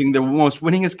with losing the most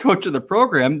winningest coach of the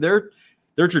program, their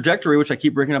trajectory, which I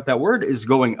keep bringing up that word, is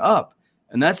going up.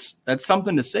 And that's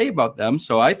something to say about them.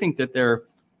 So I think that they're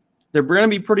going to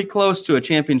be pretty close to a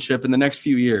championship in the next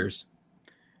few years.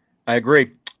 I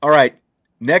agree. All right.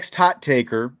 Next hot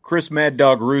taker, Chris Mad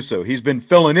Dog Russo. He's been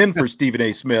filling in for Stephen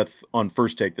A. Smith on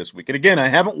First Take this week. And again, I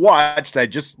haven't watched.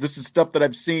 This is stuff that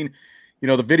I've seen,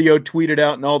 the video tweeted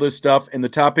out and all this stuff. And the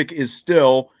topic is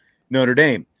still Notre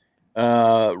Dame.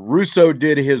 Russo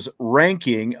did his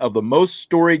ranking of the most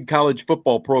storied college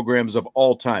football programs of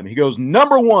all time. He goes,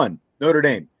 number 1, Notre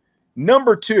Dame.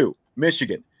 Number 2,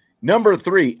 Michigan. Number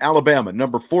 3, Alabama.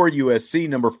 Number 4, USC.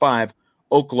 Number 5,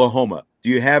 Oklahoma. Do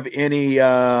you have any,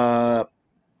 do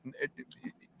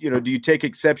you take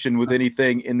exception with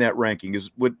anything in that ranking?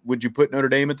 Would you put Notre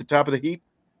Dame at the top of the heap?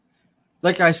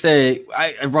 Like I say,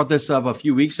 I brought this up a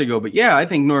few weeks ago, but yeah, I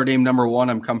think Notre Dame number 1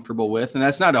 I'm comfortable with, and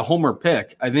that's not a homer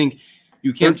pick. I think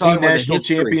you can't talk about national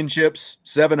championships,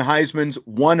 7 Heismans,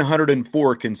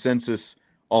 104 consensus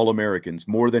All-Americans,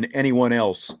 more than anyone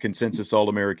else consensus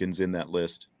All-Americans in that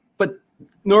list. But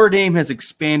Notre Dame has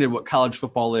expanded what college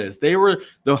football is. They were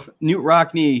Newt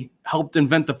Rockne helped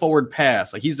invent the forward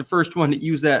pass. Like he's the first one to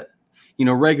use that,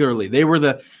 regularly. They were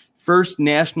the first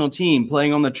national team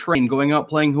playing on the train, going out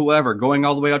playing whoever, going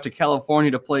all the way out to California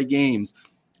to play games.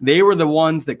 They were the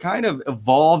ones that kind of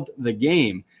evolved the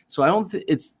game. So I don't think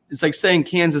it's like saying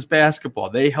Kansas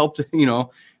basketball. They helped, the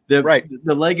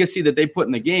legacy that they put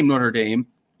in the game, Notre Dame,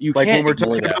 You like can't when we're ignore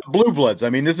talking that. about blue bloods. I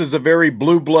mean, this is a very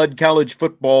blue blood college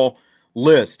football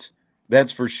list.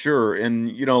 That's for sure.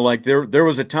 And, like there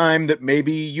was a time that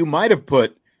maybe you might have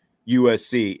put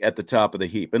USC at the top of the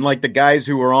heap. And like the guys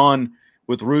who were on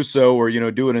with Russo or,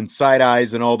 doing in side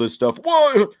eyes and all this stuff.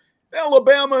 Whoa,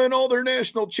 Alabama and all their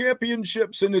national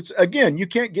championships. And it's, again, you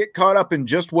can't get caught up in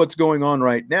just what's going on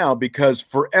right now because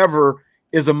forever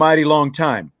is a mighty long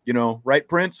time, right,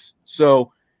 Prince?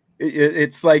 So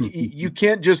it's like you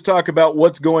can't just talk about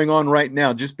what's going on right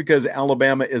now. Just because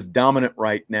Alabama is dominant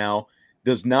right now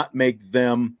does not make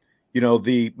them,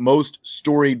 the most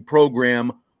storied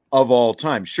program of all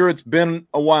time. Sure, it's been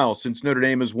a while since Notre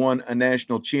Dame has won a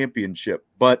national championship,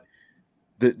 but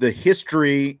the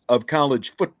history of college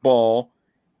football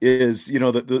is,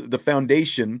 the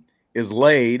foundation is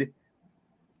laid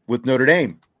with Notre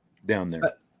Dame down there.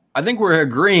 I think we're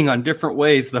agreeing on different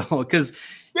ways, though, because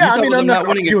I'm not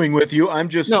arguing with you. I'm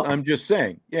just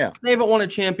saying, yeah. They haven't won a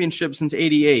championship since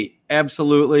 '88,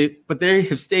 absolutely, but they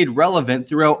have stayed relevant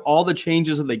throughout all the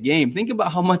changes of the game. Think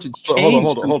about how much it's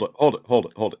changed.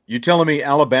 Hold it. You telling me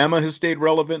Alabama has stayed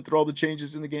relevant through all the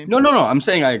changes in the game? No. I'm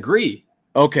saying I agree.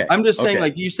 Okay. I'm just saying,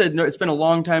 like you said, it's been a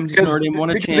long time since Notre Dame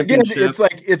won a championship.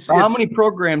 Again, how many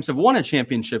programs have won a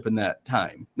championship in that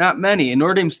time? Not many. And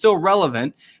Notre Dame's still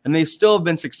relevant, and they still have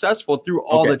been successful through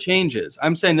all the changes.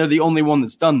 I'm saying they're the only one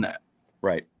that's done that.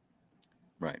 Right.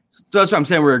 So that's what I'm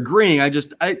saying. We're agreeing.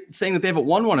 Saying that they haven't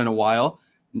won one in a while.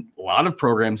 A lot of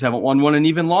programs haven't won one in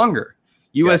even longer.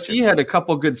 USC had a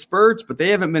couple good spurts, but they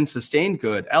haven't been sustained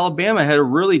good. Alabama had a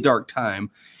really dark time,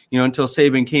 until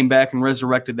Saban came back and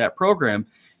resurrected that program.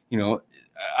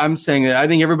 I'm saying that I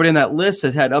think everybody on that list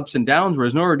has had ups and downs,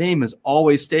 whereas Notre Dame has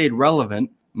always stayed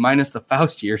relevant, minus the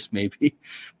Faust years maybe,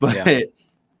 but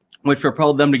which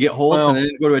propelled them to get Holtz and then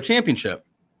go to a championship.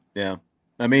 Yeah.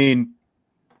 I mean,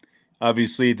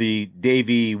 obviously the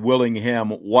Davy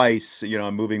Willingham Weiss,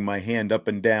 I'm moving my hand up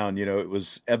and down, it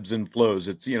was ebbs and flows.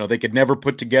 It's, they could never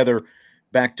put together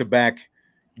back-to-back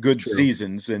good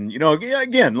seasons. And,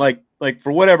 again, like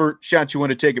for whatever shot you want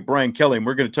to take at Brian Kelly, and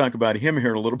we're going to talk about him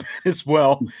here in a little bit as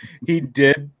well. He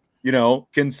did,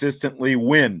 consistently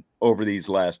win over these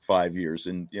last 5 years.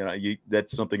 And,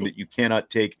 that's something that you cannot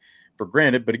take for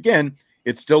granted. But again,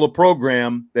 it's still a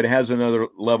program that has another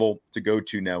level to go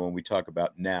to now when we talk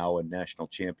about now and national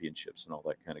championships and all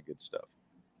that kind of good stuff.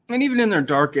 And even in their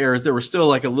dark eras, there was still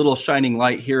like a little shining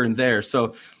light here and there.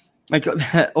 So like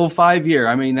that 2005 year,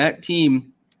 I mean, that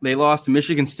team, they lost to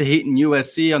Michigan State and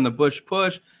USC on the Bush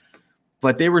push,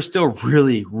 but they were still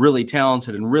really, really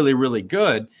talented and really, really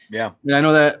good. Yeah. And I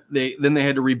know that they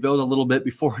had to rebuild a little bit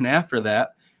before and after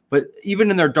that, but even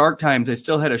in their dark times, they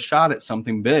still had a shot at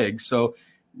something big. So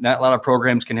not a lot of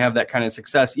programs can have that kind of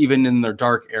success, even in their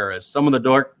dark eras. Some of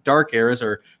the dark eras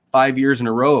are 5 years in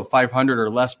a row of 500 or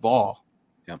less ball.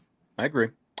 Yeah, I agree.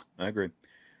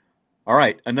 All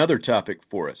right, another topic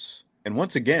for us. And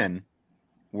once again,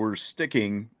 we're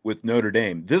sticking with Notre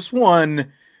Dame. This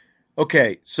one,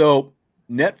 okay, so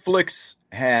Netflix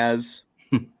has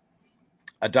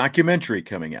a documentary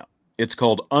coming out. It's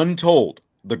called Untold,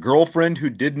 The Girlfriend Who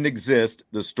Didn't Exist,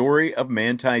 The Story of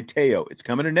Manti Te'o. It's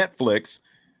coming to Netflix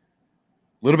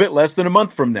a little bit less than a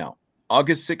month from now,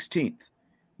 August 16th.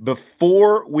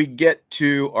 Before we get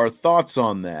to our thoughts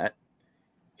on that,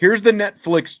 here's the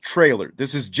Netflix trailer.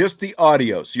 This is just the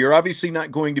audio, so you're obviously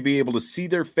not going to be able to see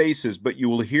their faces, but you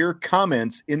will hear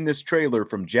comments in this trailer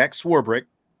from Jack Swarbrick,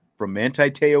 from Manti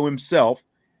Te'o himself,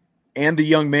 and the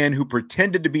young man who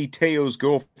pretended to be Te'o's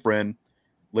girlfriend,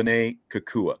 Lene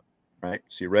Kakua. All right,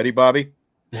 so you ready, Bobby?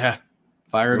 Yeah,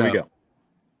 fire it up. Here we go.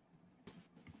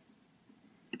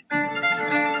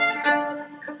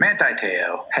 Manti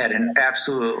Te'o had an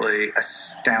absolutely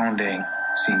astounding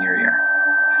senior year.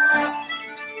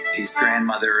 His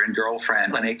grandmother and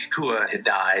girlfriend, Lene Kakua, had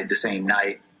died the same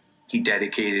night. He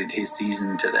dedicated his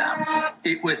season to them.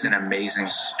 It was an amazing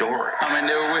story. I mean,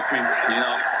 they were with me,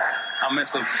 I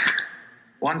miss them.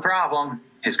 One problem,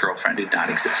 his girlfriend did not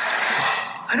exist.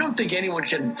 I don't think anyone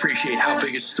can appreciate how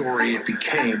big a story it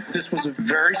became. This was a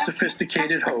very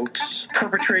sophisticated hoax,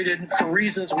 perpetrated for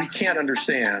reasons we can't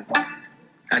understand.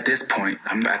 At this point,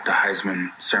 I'm at the Heisman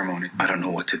ceremony. I don't know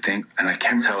what to think, and I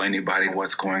can't tell anybody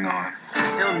what's going on.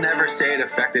 He'll never say it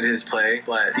affected his play,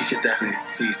 but you could definitely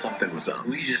see something was up.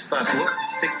 We just thought, what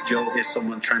sick joke is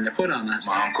someone trying to put on us?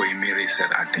 My uncle immediately said,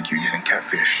 I think you're getting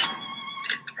catfished.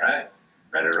 Right.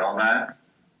 Ready to roll, Matt?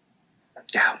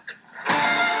 Yeah.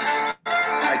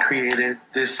 I created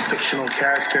this fictional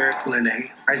character, Lene.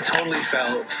 I totally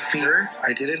felt fear.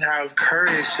 I didn't have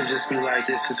courage to just be like,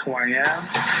 this is who I am.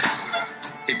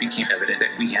 it became evident that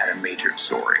we had a major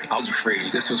story. I was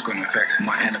afraid this was going to affect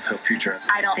my NFL future.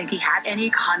 I don't think he had any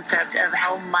concept of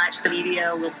how much the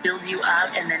media will build you up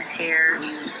and then tear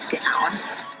you down.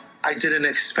 I didn't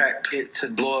expect it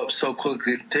to blow up so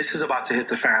quickly. This is about to hit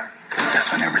the fan.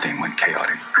 That's when everything went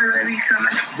chaotic. I love you so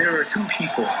much. There were 2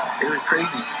 people. It was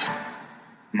crazy.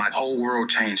 My whole world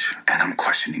changed, and I'm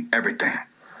questioning everything.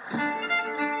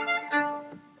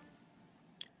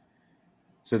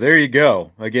 So there you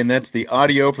go. Again, that's the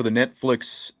audio for the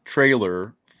Netflix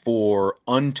trailer for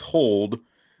Untold,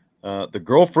 the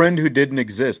girlfriend who didn't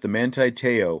exist, the Manti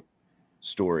Te'o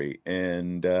story.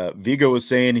 And Vigo was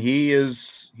saying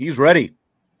he's ready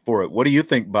for it. What do you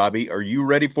think, Bobby? Are you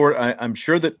ready for it? I'm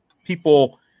sure that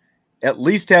people at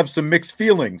least have some mixed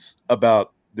feelings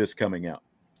about this coming out.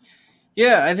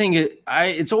 Yeah, I think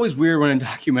it's always weird when a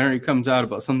documentary comes out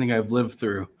about something I've lived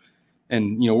through.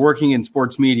 And, working in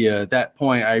sports media at that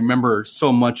point, I remember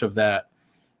so much of that.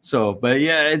 So, but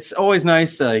yeah, it's always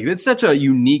nice. It's such a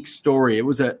unique story. It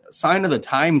was a sign of the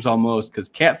times almost, because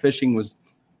catfishing was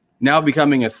now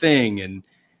becoming a thing. And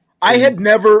I didn't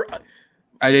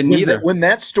either. When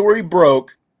that story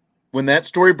broke,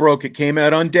 it came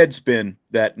out on Deadspin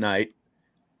that night.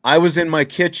 I was in my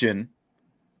kitchen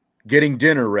getting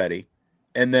dinner ready.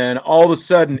 And then all of a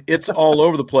sudden, it's all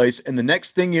over the place. And the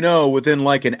next thing you know, within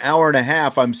like an hour and a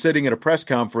half, I'm sitting at a press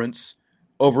conference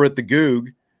over at the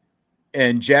Goog,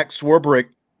 and Jack Swarbrick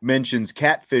mentions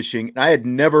catfishing. I had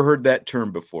never heard that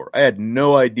term before. I had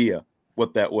no idea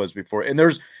what that was before. And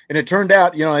it turned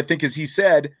out, I think as he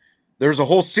said, there's a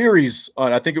whole series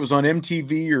on, I think it was on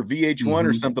MTV or VH1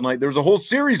 or something like. There was a whole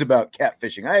series about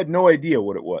catfishing. I had no idea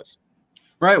what it was.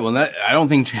 Right. Well, I don't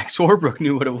think Jack Swarbrick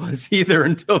knew what it was either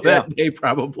until that day,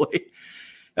 probably.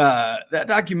 That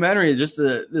documentary, just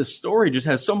the story just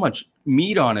has so much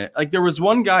meat on it. Like there was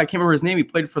one guy, I can't remember his name. He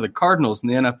played for the Cardinals in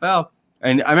the NFL.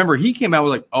 And I remember he came out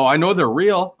with like, oh, I know they're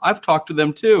real. I've talked to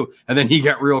them too. And then he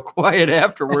got real quiet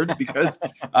afterwards because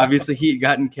obviously he had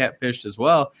gotten catfished as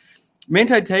well.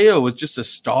 Manti Te'o was just a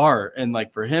star. And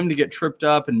like for him to get tripped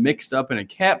up and mixed up in a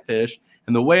catfish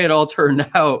and the way it all turned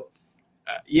out,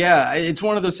 it's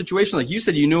one of those situations. Like you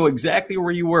said, you knew exactly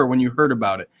where you were when you heard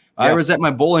about it. Yeah. I was at my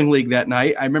bowling league that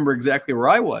night. I remember exactly where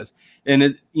I was.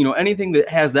 And anything that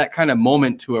has that kind of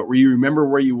moment to it where you remember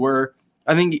where you were,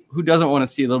 I think who doesn't want to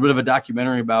see a little bit of a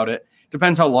documentary about it?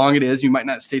 Depends how long it is. You might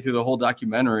not stay through the whole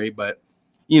documentary, but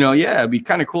it'd be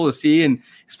kind of cool to see. And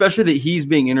especially that he's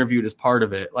being interviewed as part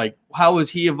of it. Like, how was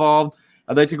he involved?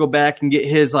 I'd like to go back and get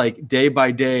his like day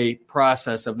by day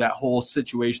process of that whole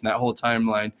situation, that whole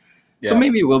timeline. Yeah. So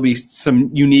maybe it will be some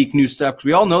unique new steps.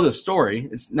 We all know the story.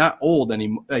 It's not old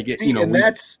anymore. And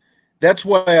that's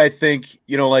why I think,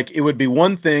 it would be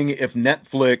one thing if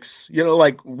Netflix,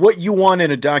 like what you want in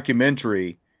a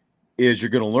documentary is you're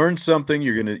going to learn something.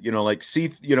 You're going to, see,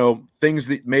 things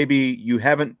that maybe you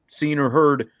haven't seen or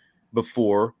heard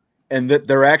before, and that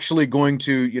they're actually going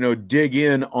to, dig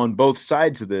in on both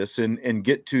sides of this and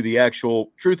get to the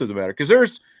actual truth of the matter. Because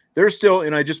there's still,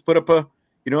 and I just put up a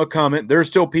comment. There are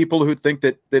still people who think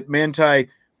that Manti,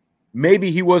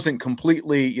 maybe he wasn't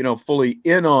completely, fully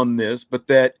in on this, but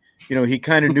that, he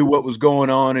kind of knew what was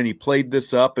going on and he played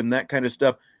this up and that kind of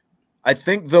stuff. I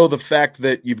think, though, the fact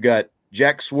that you've got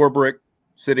Jack Swarbrick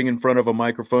sitting in front of a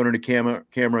microphone and a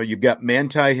camera, you've got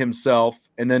Manti himself,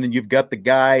 and then you've got the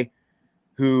guy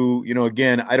who,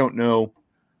 again, I don't know.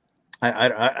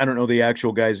 I don't know the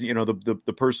actual guys,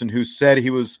 the person who said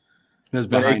he was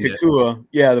behind it.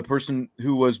 Yeah, the person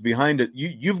who was behind it.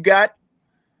 You've got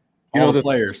all the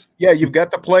players. Yeah, you've got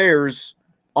the players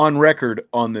on record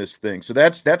on this thing. So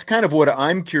that's kind of what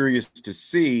I'm curious to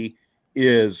see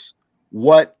is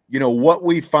what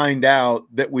we find out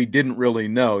that we didn't really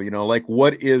know. Like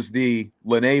what is the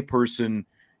Lene person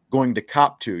going to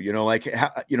cop to?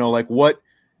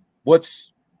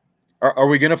 Are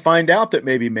we going to find out that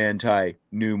maybe Manti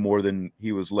knew more than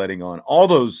he was letting on? All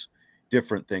those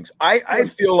different things. I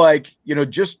feel like,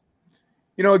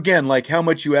 again, like how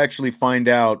much you actually find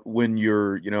out when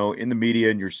you're, in the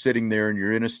media and you're sitting there and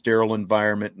you're in a sterile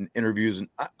environment and interviews. And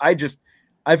I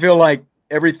feel like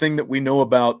everything that we know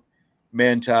about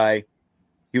Manti,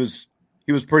 he was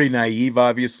pretty naive,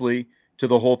 obviously, to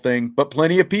the whole thing, but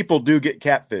plenty of people do get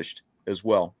catfished as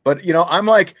well. But,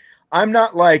 I'm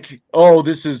not like, oh,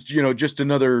 this is, just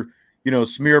another,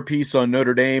 smear piece on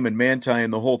Notre Dame and Manti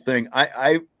and the whole thing.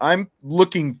 I'm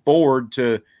looking forward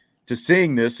to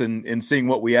seeing this and seeing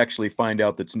what we actually find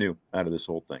out that's new out of this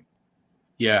whole thing.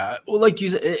 Yeah. Well, like you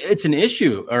said, it's an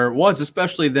issue, or it was,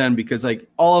 especially then, because like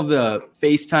all of the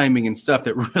FaceTiming and stuff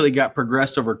that really got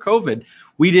progressed over COVID,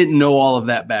 we didn't know all of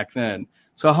that back then.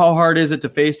 So how hard is it to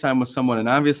FaceTime with someone? And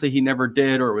obviously he never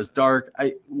did, or it was dark.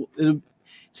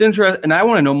 It's interesting, and I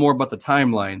want to know more about the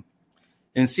timeline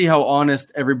and see how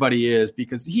honest everybody is,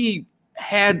 because he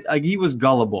was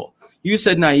gullible. You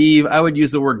said naive. I would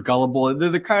use the word gullible.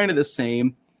 They're kind of the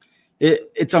same.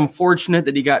 It's unfortunate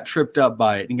that he got tripped up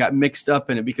by it and got mixed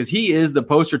up in it, because he is the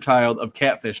poster child of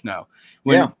catfish now.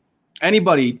 When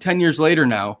anybody 10 years later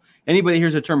now, anybody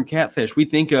hears the term catfish, we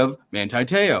think of Manti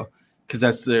Te'o,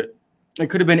 because it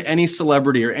could have been any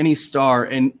celebrity or any star.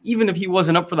 And even if he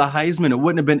wasn't up for the Heisman, it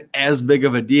wouldn't have been as big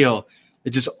of a deal.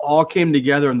 It just all came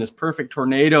together in this perfect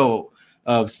tornado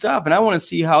of stuff. And I want to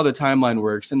see how the timeline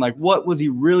works. And like, what was he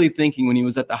really thinking when he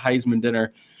was at the Heisman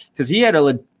dinner? Because he had a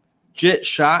legit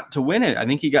shot to win it. I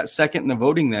think he got second in the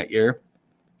voting that year.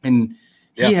 And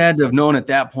he had to have known at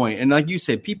that point. And like you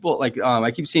said, people like,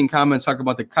 I keep seeing comments talking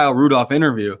about the Kyle Rudolph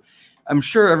interview. I'm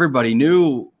sure everybody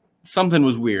knew something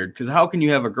was weird, because how can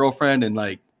you have a girlfriend and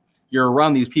like you're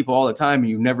around these people all the time and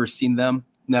you've never seen them,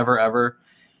 never ever.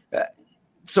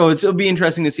 So it'll be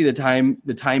interesting to see the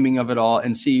timing of it all,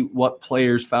 and see what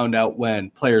players found out when.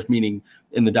 Players meaning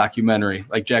in the documentary,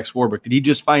 like Jack Swarbrick. Did he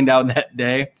just find out that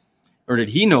day, or did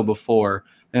he know before?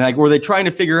 And like, were they trying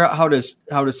to figure out how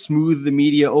to smooth the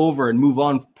media over and move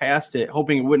on past it,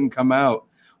 hoping it wouldn't come out?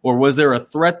 Or was there a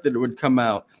threat that it would come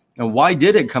out? And why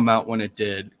did it come out when it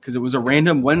did? Because it was a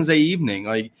random Wednesday evening.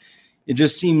 Like, it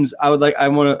just seems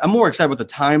I'm more excited about the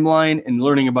timeline and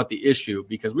learning about the issue,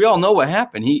 because we all know what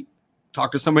happened. He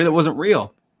talked to somebody that wasn't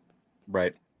real.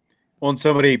 Right. Well,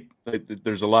 and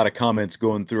there's a lot of comments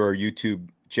going through our YouTube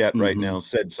chat right now,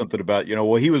 said something about,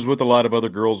 well, he was with a lot of other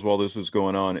girls while this was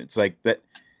going on. It's like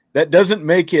that doesn't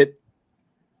make it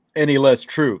any less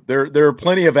true. There are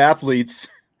plenty of athletes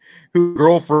who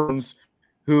girlfriends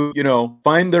who,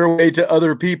 find their way to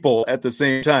other people at the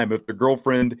same time if their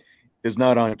girlfriend is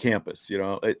not on campus,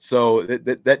 so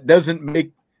that doesn't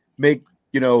make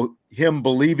him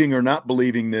believing or not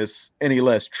believing this any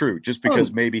less true, just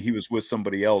because maybe he was with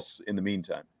somebody else in the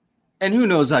meantime. And who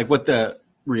knows, like, what the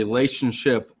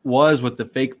relationship was with the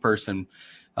fake person,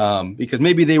 because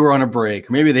maybe they were on a break,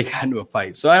 or maybe they got into a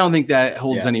fight. So I don't think that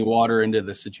holds any water into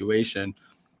the situation.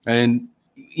 And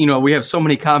we have so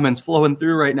many comments flowing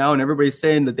through right now, and everybody's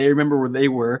saying that they remember where they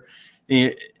were.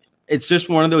 It's just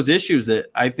one of those issues that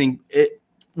I think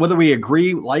whether we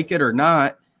agree, like it or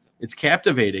not, it's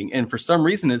captivating. And for some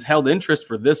reason, it's held interest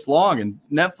for this long. And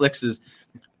Netflix is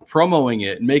promoting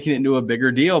it and making it into a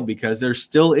bigger deal because there's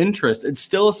still interest. It's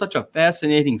still such a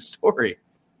fascinating story.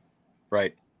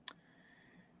 Right.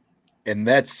 And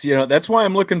that's why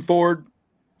I'm looking forward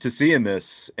to seeing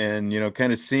this and,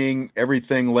 kind of seeing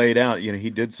everything laid out. He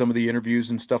did some of the interviews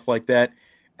and stuff like that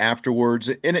afterwards.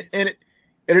 And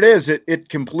it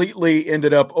completely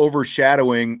ended up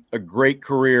overshadowing a great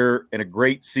career and a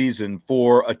great season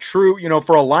for a true,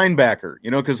 for a linebacker,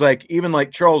 because even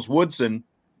like Charles Woodson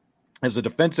as a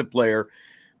defensive player,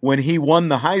 when he won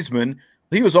the Heisman,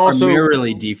 he was also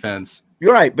primarily defense.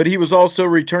 You're right, but he was also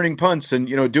returning punts and,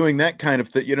 doing that kind of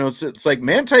thing. It's like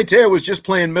Manti Te'o was just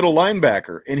playing middle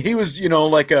linebacker, and he was,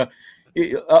 like a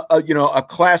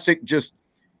classic, just,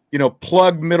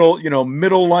 plug middle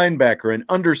linebacker, an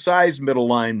undersized middle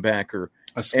linebacker.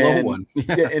 A slow one.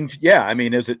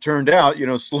 As it turned out,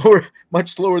 slower,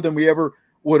 much slower than we ever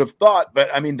would have thought.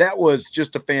 But, that was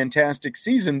just a fantastic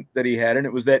season that he had, and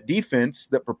it was that defense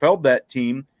that propelled that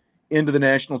team into the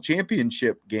national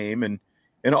championship game.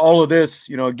 And all of this,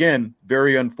 again,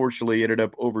 very unfortunately ended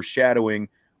up overshadowing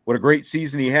what a great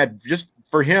season he had. Just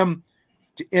for him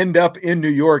to end up in New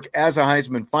York as a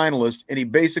Heisman finalist, and he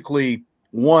basically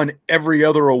won every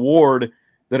other award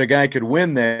that a guy could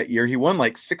win that year. He won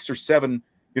like 6 or 7,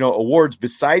 awards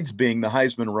besides being the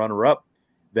Heisman runner-up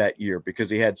that year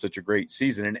because he had such a great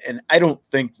season. And I don't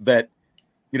think that,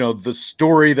 the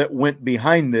story that went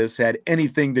behind this had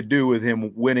anything to do with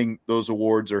him winning those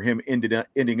awards or him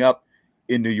ending up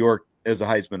in New York as a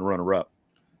Heisman runner-up.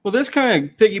 Well, this kind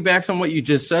of piggybacks on what you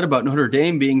just said about Notre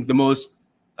Dame being the most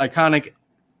iconic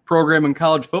program in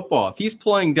college football. If he's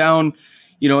pulling down,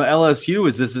 LSU,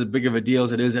 is this as big of a deal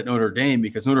as it is at Notre Dame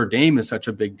because Notre Dame is such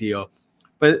a big deal.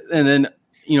 And then,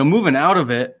 moving out of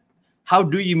it, how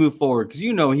do you move forward? Because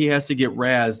he has to get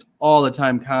razzed all the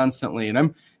time, constantly. And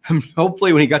I'm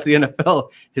hopefully when he got to the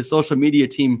NFL, his social media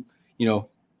team,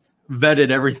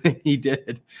 vetted everything he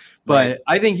did. But right.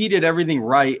 I think he did everything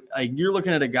right. Like, you're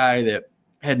looking at a guy that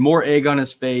had more egg on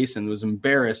his face and was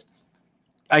embarrassed.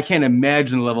 I can't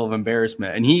imagine the level of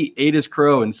embarrassment. And he ate his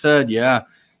crow and said,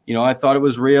 I thought it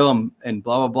was real and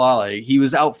blah, blah, blah. Like, he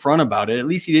was out front about it. At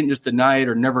least he didn't just deny it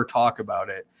or never talk about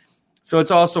it. So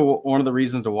it's also one of the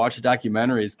reasons to watch a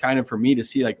documentary is kind of for me to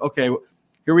see, like, okay,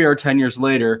 here we are 10 years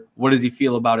later. What does he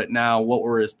feel about it now? What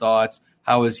were his thoughts?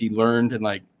 How has he learned? And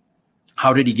like,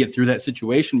 how did he get through that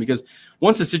situation? Because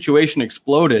once the situation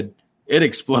exploded, it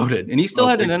exploded. And he still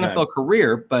had an NFL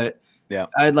career, but yeah,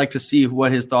 I'd like to see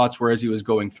what his thoughts were as he was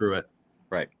going through it.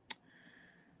 Right.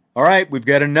 All right. We've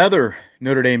got another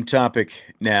Notre Dame topic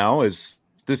now, as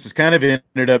this has kind of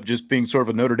ended up just being sort of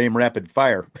a Notre Dame rapid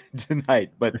fire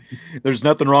tonight, but there's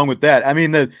nothing wrong with that. I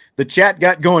mean, the chat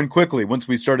got going quickly once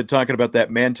we started talking about that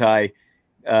Manti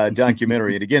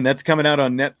documentary. And again, that's coming out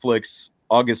on Netflix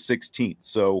August 16th.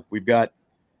 So we've got,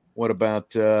 what,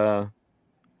 about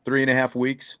 3.5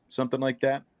 weeks, something like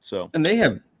that. So, and they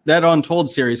have that Untold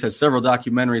series has several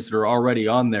documentaries that are already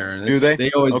on there. And do they?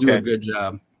 They always do a good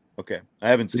job. Okay. I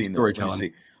haven't seen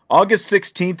that. August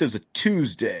 16th is a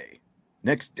Tuesday.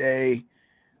 Next day,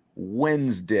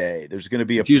 Wednesday. There's going to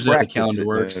be a usually practice how the calendar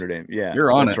works. Notre Dame. Yeah,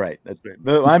 you're on that's it. Right. That's right.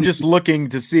 But I'm just looking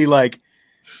to see like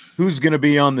who's going to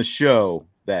be on the show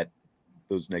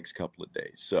those next couple of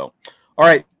days. So, all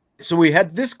right. So we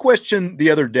had this question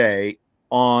the other day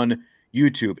on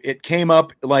YouTube. It came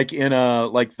up like in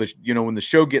when the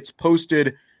show gets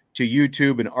posted to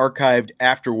YouTube and archived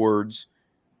afterwards,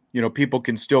 people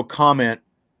can still comment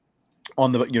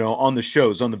on the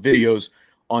shows, on the videos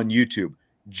on YouTube.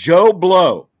 Joe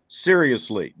Blow,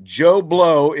 seriously, Joe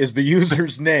Blow is the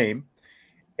user's name.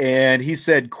 And he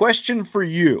said, question for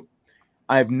you.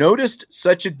 I've noticed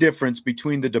such a difference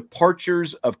between the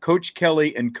departures of Coach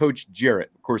Kelly and Coach Jarrett.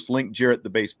 Of course, Link Jarrett, the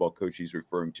baseball coach he's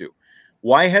referring to.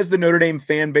 Why has the Notre Dame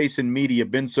fan base and media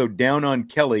been so down on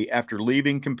Kelly after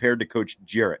leaving compared to Coach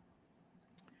Jarrett?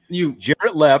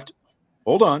 Jarrett left.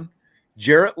 Hold on.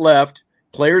 Jarrett left.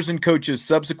 Players and coaches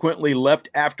subsequently left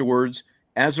afterwards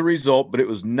as a result, but it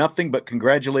was nothing but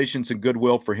congratulations and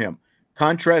goodwill for him.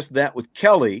 Contrast that with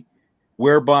Kelly,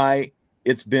 whereby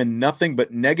it's been nothing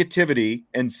but negativity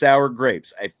and sour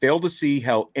grapes. I fail to see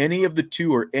how any of the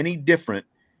two are any different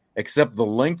except the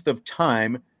length of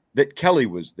time that Kelly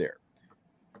was there.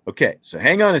 Okay, so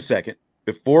hang on a second.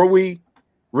 Before we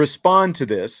respond to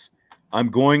this, I'm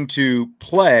going to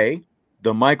play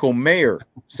the Michael Mayer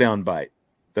soundbite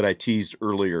that I teased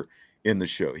earlier in the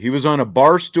show. He was on a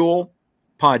Barstool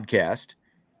podcast,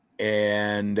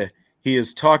 and he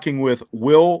is talking with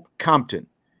Will Compton.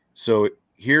 So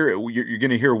here you're going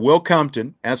to hear Will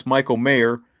Compton ask Michael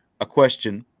Mayer a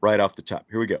question right off the top.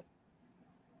 Here we go.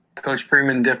 Coach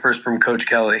Freeman differs from Coach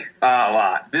Kelly? A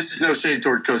lot. This is no shade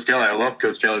toward Coach Kelly. I love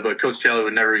Coach Kelly, but Coach Kelly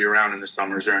would never be around in the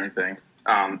summers or anything.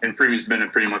 And Freeman's been in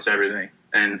pretty much everything.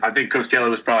 And I think Coach Kelly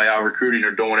was probably out recruiting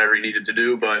or doing whatever he needed to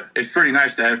do, but it's pretty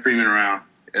nice to have Freeman around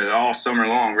all summer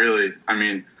long, really. I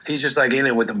mean, he's just like in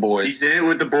it with the boys. He's in it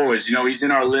with the boys. He's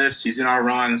in our lifts. He's in our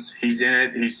runs. He's in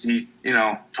it. He's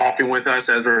talking with us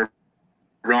as we're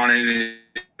running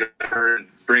and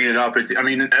bringing it up.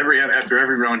 After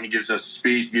every run, he gives us a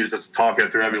speech, he gives us a talk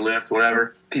after every lift,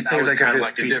 whatever. He seems like a good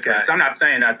speech guy. I'm not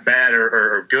saying that's bad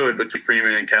or good between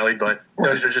Freeman and Kelly, but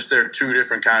those are just their two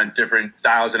different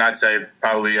styles, and I'd say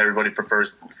probably everybody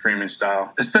prefers Freeman's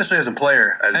style. Especially as a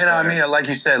player. I mean, like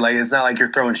you said, it's not like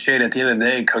you're throwing shade. At the end of the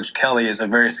day, Coach Kelly is a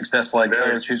very successful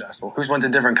coach who's went to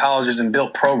different colleges and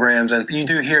built programs, and you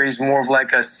do hear he's more of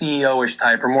like a CEO-ish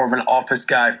type or more of an office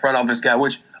guy, front office guy,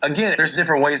 which, again, there's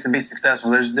different ways to be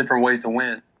successful. There's different ways to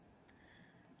win.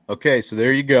 Okay, so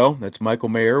there you go. That's Michael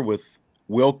Mayer with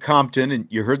Will Compton, and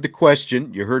you heard the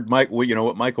question. You heard Mike. Well, you know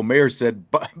what Michael Mayer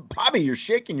said. Bobby, you're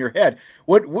shaking your head.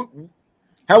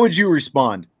 How would you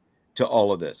respond to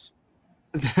all of this?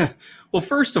 Well,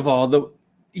 first of all,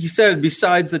 he said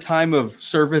besides the time of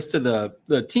service to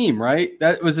the team, right?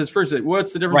 That was his first.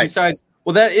 What's the difference besides?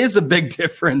 Well, that is a big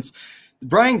difference.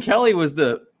 Brian Kelly was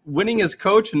the winningest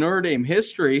coach in Notre Dame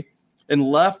history and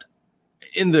left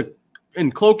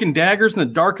in cloak and daggers in the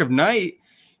dark of night.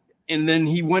 And then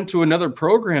he went to another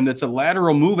program that's a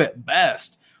lateral move at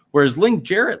best. Whereas Link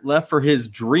Jarrett left for his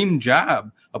dream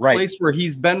job, a place where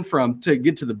he's been from, to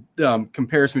get to the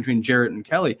comparison between Jarrett and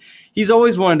Kelly. He's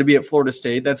always wanted to be at Florida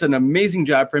State. That's an amazing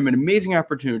job for him, an amazing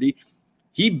opportunity.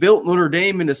 He built Notre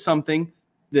Dame into something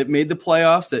that made the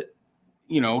playoffs that,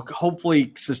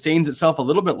 hopefully sustains itself a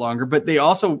little bit longer. But they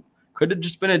also could have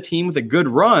just been a team with a good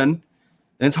run.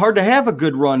 And it's hard to have a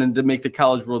good run and to make the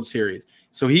College World Series.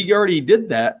 So he already did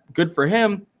that. Good for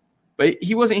him. But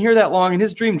he wasn't here that long, and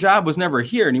his dream job was never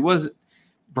here. And he wasn't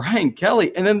Brian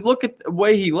Kelly. And then look at the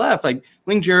way he left. Like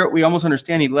Link Jarrett, we almost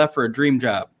understand he left for a dream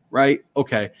job, right?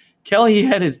 Okay. Kelly, he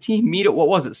had his team meet at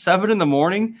 7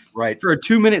 a.m, right, for a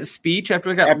 2-minute speech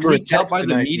after it got leaked out by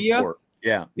the media. Before.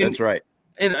 Yeah, that's right.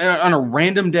 And on a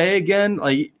random day again,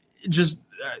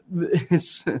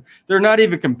 they're not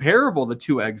even comparable, the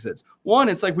two exits. One,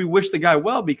 it's like we wish the guy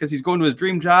well because he's going to his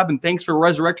dream job, and thanks for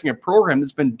resurrecting a program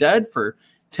that's been dead for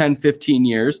 10, 15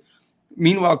 years.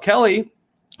 Meanwhile, Kelly,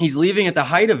 he's leaving at the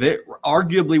height of it,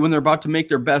 arguably when they're about to make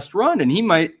their best run, and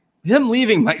him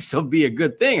leaving might still be a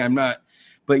good thing.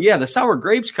 But yeah, the sour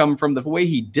grapes come from the way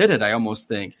he did it, I almost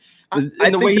think. And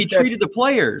the way he treated the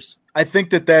players. I think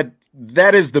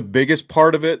that is the biggest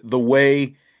part of it, the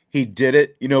way he did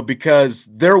it, because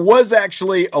there was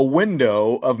actually a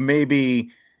window of maybe,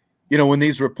 when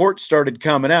these reports started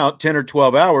coming out, 10 or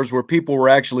 12 hours where people were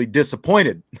actually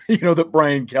disappointed, that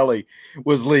Brian Kelly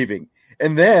was leaving.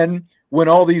 And then when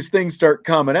all these things start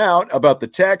coming out about the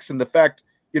text and the fact,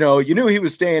 you knew he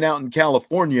was staying out in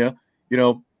California,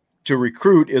 to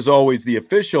recruit is always the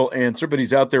official answer, but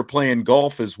he's out there playing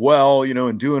golf as well,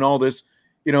 and doing all this,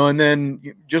 and then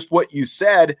just what you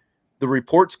said, the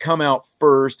reports come out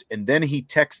first, and then he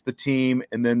texts the team,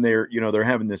 and then they're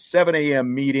having this 7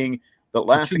 a.m. meeting that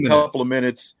lasts a couple of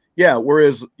minutes. Yeah.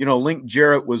 Whereas, Link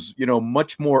Jarrett was,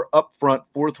 much more upfront,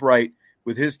 forthright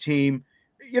with his team,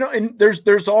 and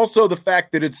there's also the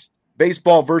fact that it's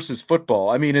baseball versus football.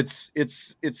 I mean, it's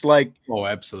like, oh,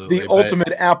 absolutely, the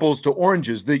ultimate apples to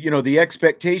oranges. The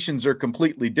expectations are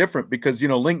completely different because,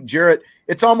 Link Jarrett,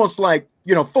 it's almost like,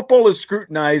 football is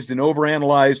scrutinized and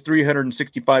overanalyzed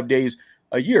 365 days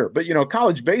a year. But,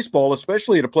 college baseball,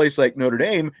 especially at a place like Notre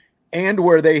Dame, and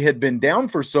where they had been down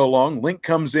for so long, Link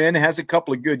comes in, has a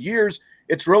couple of good years.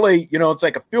 It's really, it's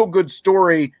like a feel-good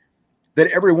story that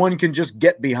everyone can just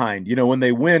get behind, when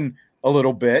they win a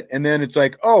little bit. And then it's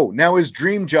like, oh, now his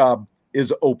dream job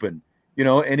is open,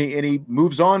 and he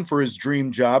moves on for his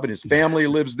dream job, and his family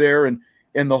lives there and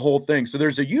the whole thing. So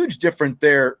there's a huge difference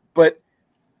there. But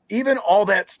even all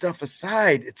that stuff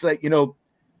aside, it's like,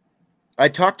 I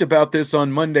talked about this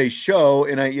on Monday's show,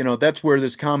 and that's where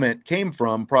this comment came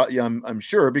from. I'm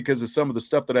sure because of some of the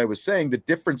stuff that I was saying, the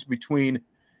difference between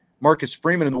Marcus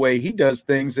Freeman and the way he does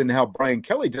things and how Brian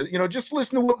Kelly does, just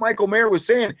listen to what Michael Mayer was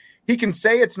saying. He can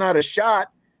say it's not a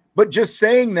shot, but just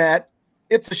saying that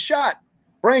it's a shot.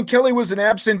 Brian Kelly was an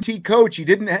absentee coach.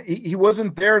 He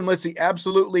wasn't there unless he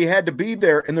absolutely had to be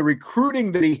there. And the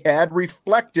recruiting that he had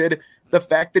reflected the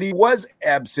fact that he was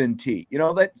absentee.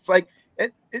 That's like,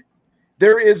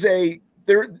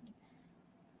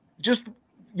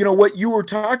 what you were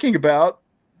talking about.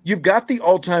 You've got the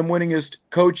all-time winningest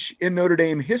coach in Notre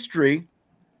Dame history,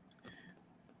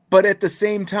 but at the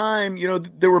same time,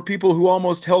 there were people who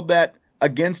almost held that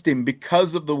against him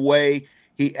because of the way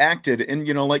he acted. And,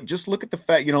 just look at the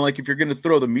fact, if you're going to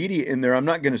throw the media in there, I'm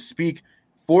not going to speak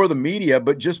for the media,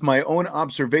 but just my own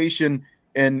observation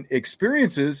and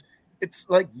experiences. It's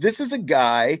like, this is a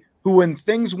guy who, when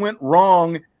things went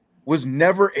wrong, was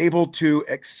never able to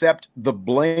accept the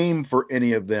blame for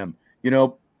any of them.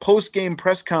 Post-game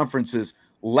press conferences,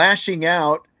 lashing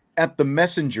out at the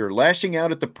messenger, lashing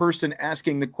out at the person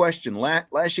asking the question,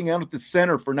 lashing out at the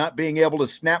center for not being able to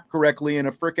snap correctly in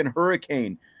a freaking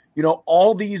hurricane.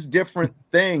 All these different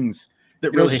things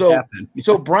that really happen.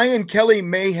 So Brian Kelly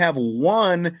may have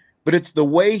won, but it's the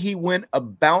way he went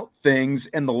about things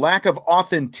and the lack of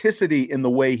authenticity in the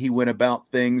way he went about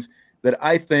things that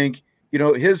I think,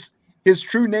 his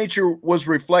true nature was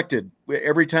reflected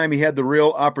every time he had the real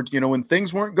opportunity. When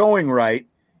things weren't going right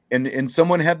and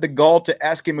someone had the gall to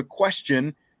ask him a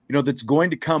question, that's going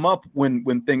to come up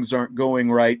when things aren't going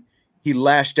right, he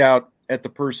lashed out at the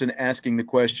person asking the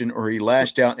question, or he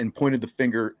lashed out and pointed the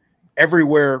finger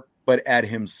everywhere but at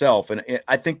himself. And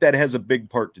I think that has a big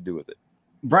part to do with it.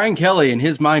 Brian Kelly, in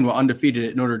his mind, were undefeated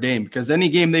at Notre Dame because any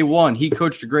game they won, he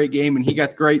coached a great game and he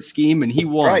got the great scheme and he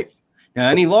won. Right. Now,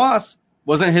 any loss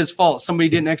wasn't his fault. Somebody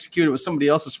didn't execute. It was somebody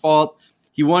else's fault.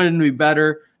 He wanted him to be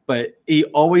better, but he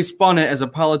always spun it as a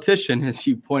politician, as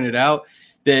you pointed out,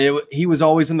 that he was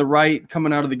always in the right,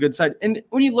 coming out of the good side. And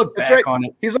when you look back on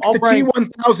it, he's like the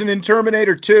T-1000 in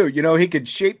Terminator 2. He could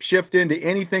shapeshift into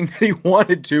anything that he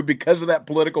wanted to because of that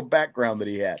political background that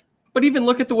he had. But even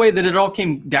look at the way that it all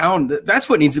came down. That's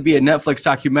what needs to be a Netflix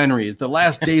documentary, is the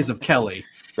last days of Kelly.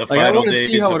 The final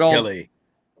days of Kelly.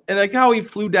 And like how he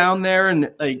flew down there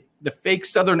and like the fake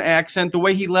Southern accent, the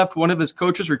way he left one of his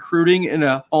coaches recruiting in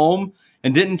a home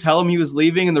and didn't tell him he was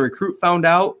leaving, and the recruit found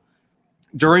out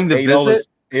during the visit.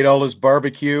 Ate all his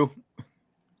barbecue.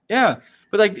 Yeah,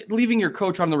 but like leaving your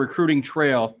coach on the recruiting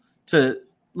trail to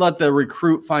let the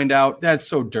recruit find out, that's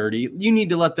so dirty. You need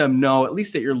to let them know at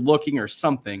least that you're looking or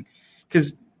something,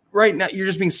 because right now you're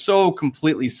just being so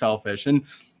completely selfish. And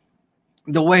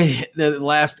the way the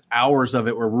last hours of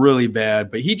it were really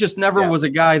bad, but he just never was a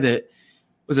guy that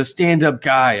was a stand-up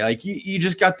guy. Like you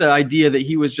just got the idea that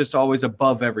he was just always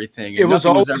above everything. And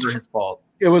nothing was ever his fault.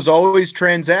 It was always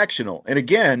transactional. And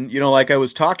again, like I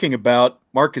was talking about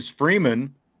Marcus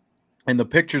Freeman and the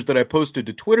pictures that I posted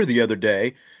to Twitter the other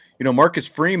day, Marcus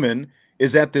Freeman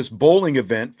is at this bowling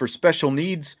event for special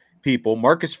needs people,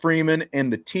 Marcus Freeman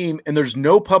and the team, and there's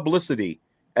no publicity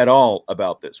at all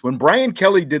about this. When Brian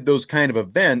Kelly did those kind of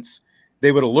events,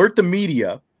 they would alert the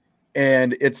media,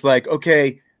 and it's like,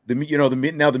 okay, now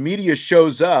the media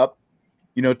shows up,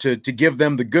 to give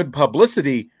them the good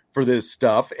publicity for this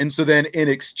stuff. And so then in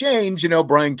exchange,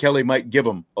 Brian Kelly might give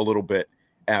them a little bit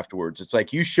afterwards. It's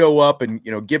like, you show up and,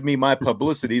 give me my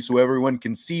publicity so everyone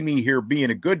can see me here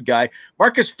being a good guy.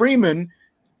 Marcus Freeman,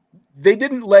 they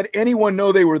didn't let anyone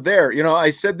know they were there. I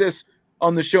said this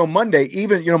on the show Monday,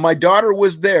 even, my daughter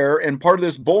was there and part of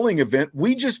this bowling event.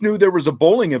 We just knew there was a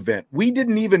bowling event. We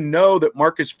didn't even know that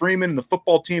Marcus Freeman and the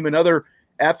football team and other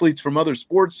athletes from other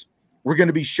sports were going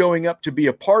to be showing up to be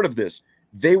a part of this.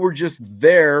 They were just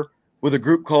there with a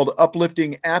group called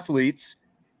Uplifting Athletes.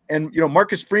 And,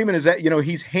 Marcus Freeman is that,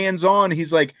 he's hands-on.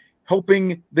 He's like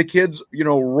helping the kids,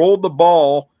 roll the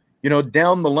ball,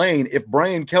 down the lane. If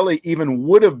Brian Kelly even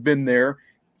would have been there,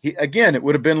 it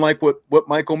would have been like what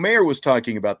Michael Mayer was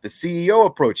talking about, the CEO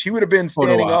approach. He would have been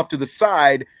standing off to the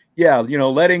side. Yeah.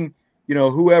 Letting,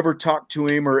 whoever talk to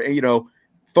him or,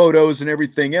 photos and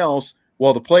everything else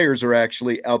while the players are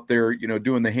actually out there,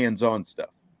 doing the hands-on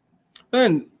stuff.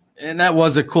 And that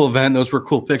was a cool event. Those were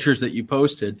cool pictures that you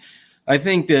posted. I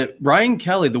think that Brian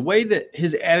Kelly, the way that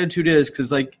his attitude is,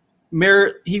 because like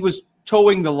Mayor, he was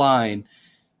towing the line.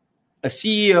 A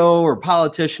CEO or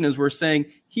politician, as we're saying,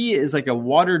 he is like a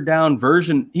watered down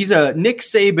version. He's a Nick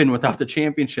Saban without the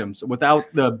championships, without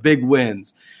the big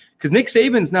wins. Because Nick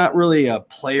Saban's not really a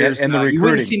player's guy. You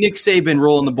wouldn't see Nick Saban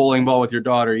rolling the bowling ball with your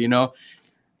daughter,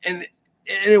 and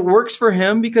it works for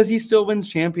him because he still wins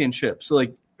championships. So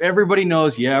like everybody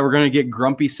knows, we're going to get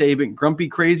grumpy Saban, grumpy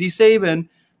crazy Saban,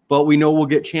 but we know we'll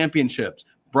get championships.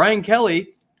 Brian Kelly,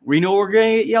 we know we're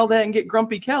going to get yelled at and get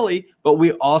grumpy Kelly, but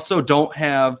we also don't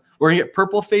have. We're going to get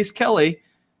purple-faced Kelly,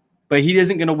 but he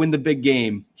isn't going to win the big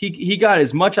game. He got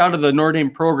as much out of the Notre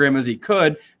Dame program as he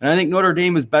could, and I think Notre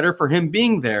Dame is better for him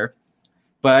being there,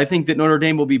 but I think that Notre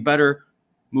Dame will be better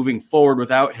moving forward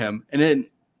without him. And then,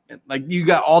 like, you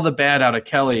got all the bad out of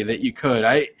Kelly that you could.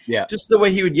 Just the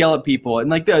way he would yell at people. And,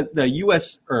 like, the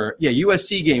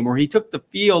USC game where he took the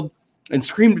field and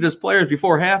screamed at his players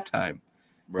before halftime.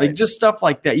 Right. Like, just stuff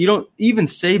like that. You don't – even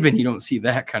Saban, you don't see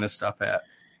that kind of stuff at.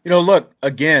 Look,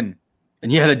 again.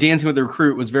 And the dancing with the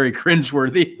recruit was very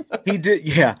cringeworthy.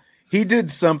 He did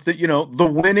something, the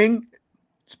winning,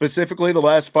 specifically the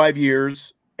last 5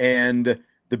 years, and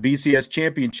the BCS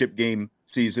championship game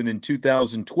season in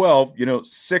 2012,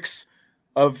 6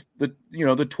 of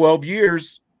the 12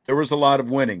 years, there was a lot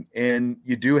of winning. And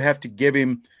you do have to give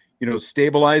him,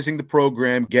 stabilizing the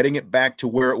program, getting it back to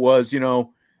where it was,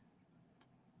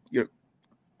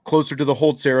 closer to the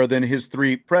Holtz era than his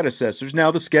 3 predecessors.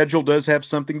 Now the schedule does have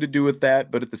something to do with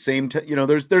that, but at the same time,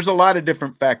 there's a lot of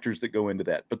different factors that go into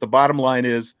that. But the bottom line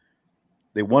is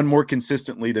they won more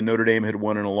consistently than Notre Dame had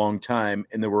won in a long time.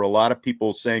 And there were a lot of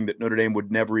people saying that Notre Dame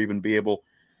would never even be able,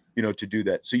 to do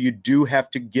that. So you do have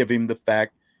to give him the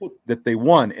fact that they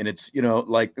won. And it's,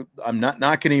 like, I'm not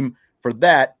knocking him for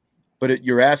that, but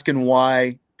you're asking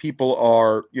why people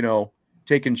are,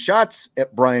 taking shots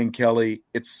at Brian Kelly.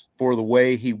 It's for the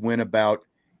way he went about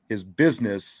his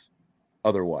business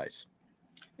otherwise.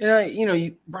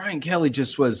 And Brian Kelly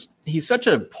he's such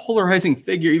a polarizing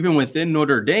figure even within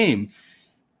Notre Dame.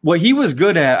 What he was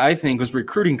good at, I think, was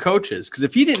recruiting coaches. Because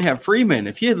if he didn't have Freeman,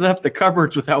 if he had left the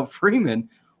cupboards without Freeman,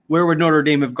 where would Notre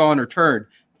Dame have gone or turned?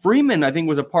 Freeman, I think,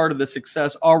 was a part of the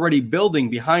success already building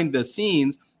behind the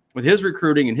scenes with his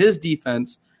recruiting and his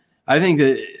defense. I think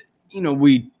that,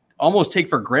 we almost take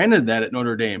for granted that at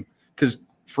Notre Dame, because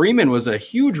Freeman was a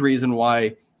huge reason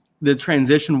why the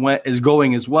transition is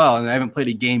going as well. And I haven't played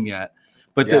a game yet,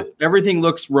 but everything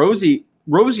looks rosier.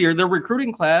 Their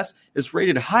recruiting class is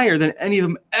rated higher than any of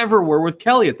them ever were with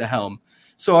Kelly at the helm.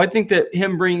 So I think that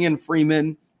him bringing in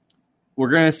Freeman, we're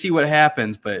going to see what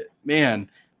happens, but man,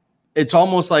 it's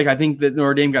almost like I think that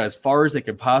Notre Dame got as far as they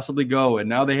could possibly go. And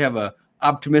now they have a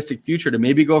optimistic future to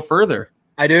maybe go further.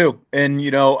 I do. And,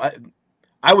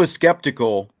 I was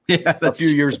skeptical a few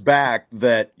years back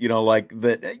that,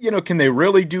 can they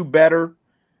really do better,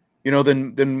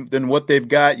 than what they've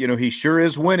got? He sure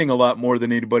is winning a lot more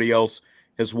than anybody else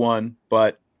has won.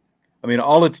 But, I mean,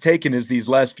 all it's taken is these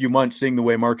last few months seeing the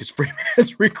way Marcus Freeman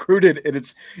has recruited. And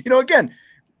it's, again,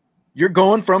 you're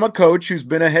going from a coach who's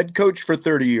been a head coach for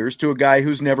 30 years to a guy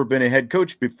who's never been a head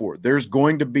coach before. There's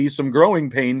going to be some growing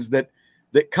pains that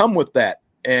come with that.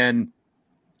 And,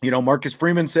 Marcus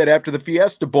Freeman said after the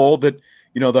Fiesta Bowl that,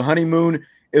 the honeymoon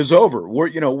is over. We're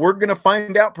going to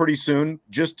find out pretty soon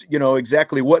just,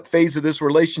 exactly what phase of this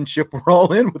relationship we're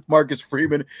all in with Marcus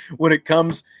Freeman when it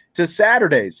comes to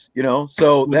Saturdays,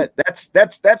 So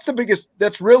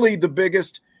that's really the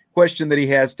biggest question that he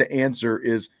has to answer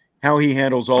is how he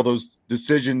handles all those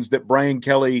decisions that Brian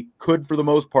Kelly could, for the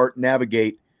most part,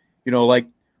 navigate. Like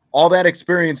all that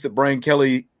experience that Brian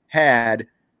Kelly had,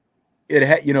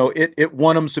 it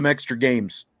won him some extra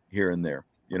games here and there.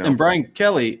 And Brian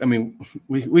Kelly, I mean,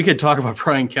 we could talk about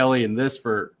Brian Kelly and this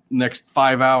for next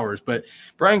 5 hours, but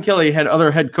Brian Kelly had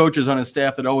other head coaches on his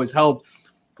staff that always helped.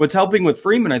 What's helping with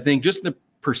Freeman, I think, just the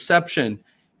perception.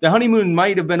 The honeymoon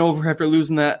might have been over after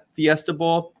losing that Fiesta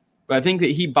Bowl, but I think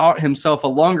that he bought himself a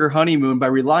longer honeymoon by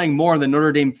relying more on the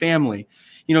Notre Dame family.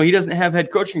 He doesn't have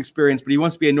head coaching experience, but he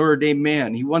wants to be a Notre Dame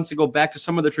man. He wants to go back to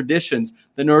some of the traditions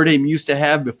that Notre Dame used to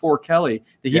have before Kelly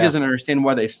that he doesn't understand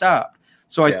why they stopped.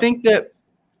 So I think that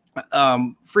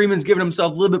Freeman's given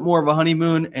himself a little bit more of a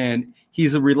honeymoon, and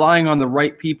he's relying on the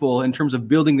right people in terms of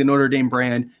building the Notre Dame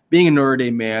brand, being a Notre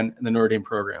Dame man in the Notre Dame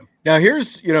program. Now,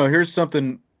 here's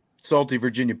something. Salty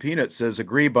Virginia Peanut says,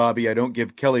 agree, Bobby. I don't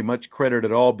give Kelly much credit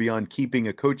at all beyond keeping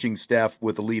a coaching staff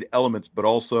with elite elements, but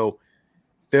also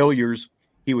failures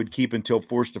he would keep until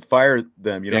forced to fire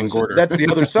them. So that's the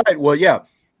other side. Well, yeah,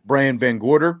 Brian Van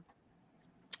Gorder,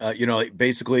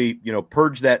 basically,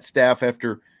 purged that staff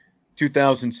after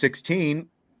 2016,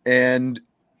 and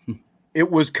it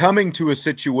was coming to a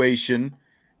situation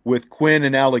with Quinn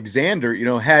and Alexander.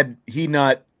 Had he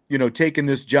not, taken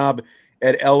this job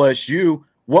at LSU,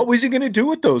 what was he going to do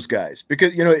with those guys?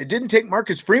 Because, it didn't take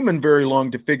Marcus Freeman very long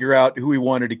to figure out who he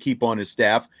wanted to keep on his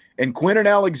staff. And Quinn and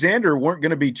Alexander weren't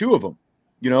going to be two of them,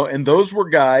 and those were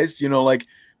guys, like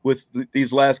with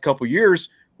these last couple of years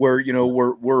where,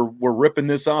 we're ripping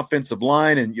this offensive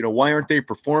line and, why aren't they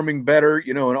performing better?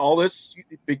 And all this,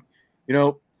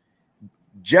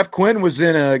 Jeff Quinn was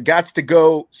in a gots to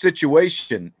go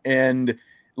situation. And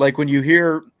like when you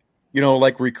hear,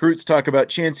 like recruits talk about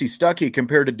Chancey Stuckey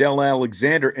compared to Del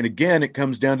Alexander. And again, it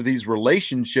comes down to these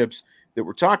relationships that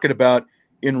we're talking about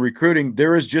in recruiting.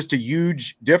 There is just a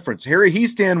huge difference. Harry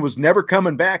Heastand was never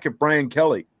coming back if Brian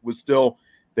Kelly was still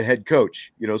the head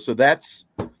coach, so that's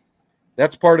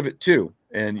part of it too.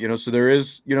 And, so there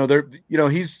is,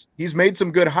 he's made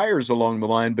some good hires along the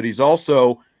line, but he's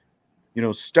also,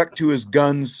 stuck to his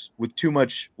guns with too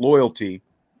much loyalty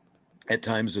at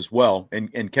times as well,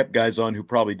 and kept guys on who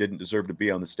probably didn't deserve to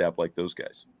be on the staff like those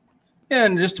guys. Yeah,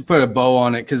 and just to put a bow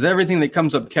on it, because everything that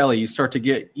comes up Kelly, you start to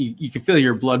get, you can feel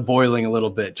your blood boiling a little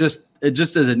bit, just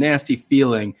as a nasty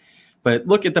feeling. But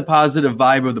look at the positive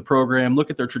vibe of the program, look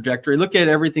at their trajectory, look at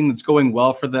everything that's going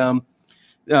well for them.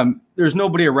 There's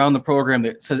nobody around the program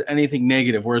that says anything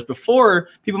negative, whereas before,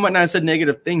 people might not have said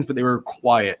negative things, but they were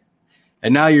quiet.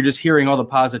 And now you're just hearing all the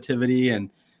positivity, and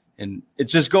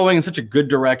it's just going in such a good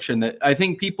direction that I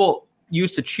think people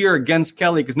used to cheer against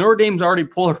Kelly because Notre Dame's already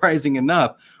polarizing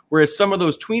enough, whereas some of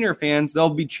those tweener fans, they'll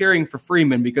be cheering for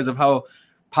Freeman because of how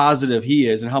positive he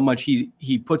is and how much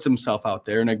he puts himself out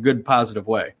there in a good, positive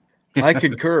way. I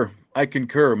concur.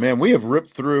 Man, we have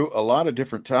ripped through a lot of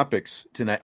different topics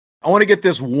tonight. I want to get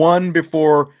this one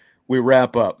before we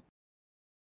wrap up.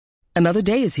 Another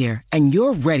day is here, and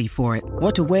you're ready for it.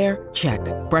 What to wear? Check.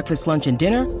 Breakfast, lunch, and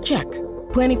dinner? Check.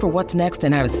 Planning for what's next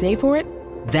and how to save for it?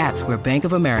 That's where Bank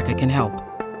of America can help.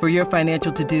 For your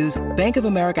financial to-dos, Bank of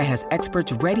America has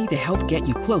experts ready to help get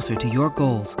you closer to your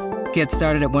goals. Get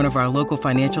started at one of our local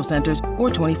financial centers or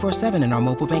 24/7 in our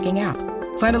mobile banking app.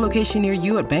 Find a location near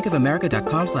you at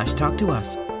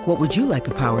bankofamerica.com/talktous. What would you like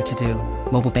the power to do?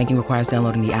 Mobile banking requires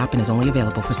downloading the app and is only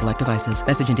available for select devices.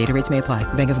 Message and data rates may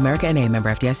apply. Bank of America NA, member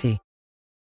FDIC.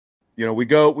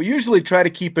 We usually try to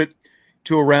keep it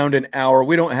to around an hour.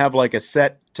 We don't have like a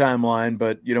set timeline,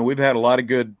 but we've had a lot of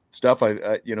good stuff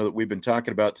that we've been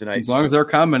talking about tonight. As long as they're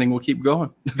commenting, we'll keep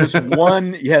going. This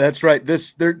one, yeah, that's right.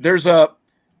 There's a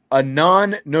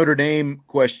non-Notre Dame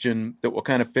question that we'll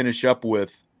kind of finish up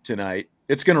with tonight.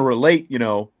 It's going to relate,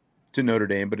 to Notre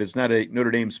Dame, but it's not a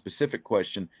Notre Dame specific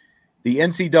question. The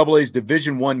NCAA's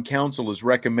Division I Council is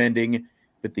recommending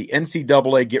that the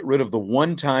NCAA get rid of the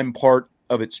one-time part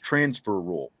of its transfer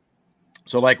rule.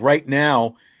 So like right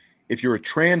now, if you're a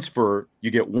transfer,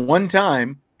 you get one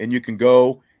time and you can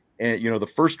go and, the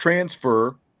first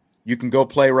transfer, you can go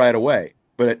play right away.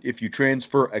 But if you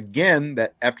transfer again,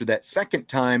 that after that second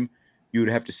time, you would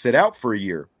have to sit out for a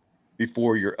year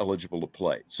before you're eligible to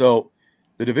play. So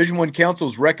The Division I Council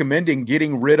is recommending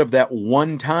getting rid of that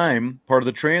one-time part of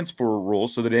the transfer rule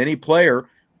so that any player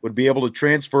would be able to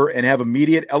transfer and have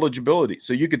immediate eligibility.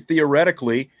 So you could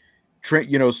theoretically,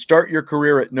 start your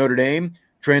career at Notre Dame,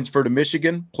 transfer to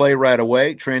Michigan, play right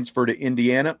away, transfer to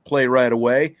Indiana, play right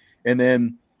away, and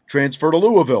then transfer to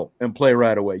Louisville and play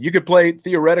right away. You could play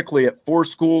theoretically at 4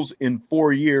 schools in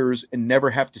 4 years and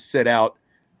never have to sit out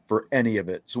for any of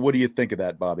it. So what do you think of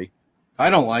that, Bobby? I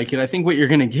don't like it. I think what you're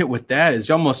going to get with that is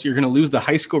you're going to lose the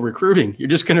high school recruiting. You're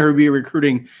just going to be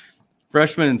recruiting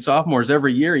freshmen and sophomores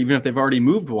every year, even if they've already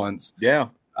moved once. Yeah.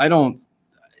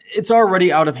 It's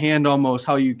already out of hand almost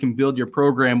how you can build your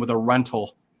program with a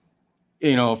rental,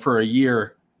 for a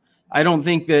year. I don't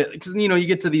think that, because, you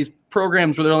get to these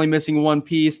programs where they're only missing one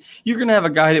piece. You're going to have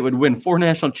a guy that would win 4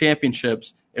 national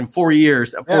championships in 4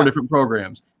 years at 4 different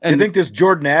programs. And I think this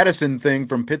Jordan Addison thing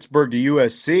from Pittsburgh to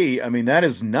USC, I mean, that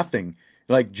is nothing.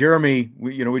 Like Jeremy,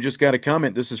 we just got a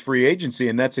comment. This is free agency,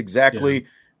 and that's exactly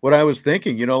what I was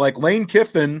thinking. Like Lane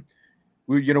Kiffin,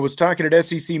 was talking at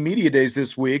SEC Media Days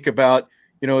this week about,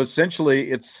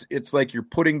 essentially it's like you're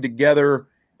putting together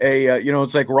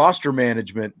it's like roster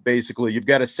management. Basically, you've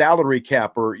got a salary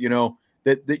cap, or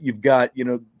that you've got,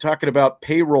 talking about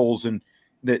payrolls, and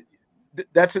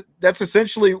that's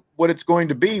essentially what it's going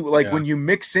to be. Like when you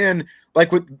mix in,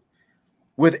 like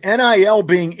with NIL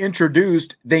being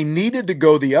introduced, they needed to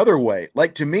go the other way.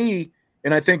 Like, to me,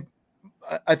 and I think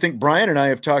Brian and I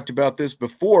have talked about this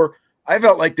before, I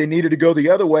felt like they needed to go the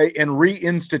other way and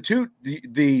reinstitute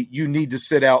the you need to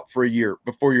sit out for a year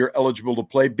before you're eligible to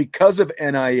play because of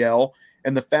NIL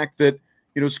and the fact that,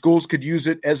 schools could use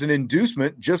it as an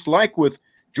inducement, just like with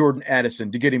Jordan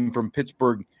Addison, to get him from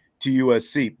Pittsburgh to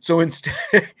USC. So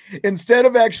instead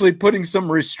of actually putting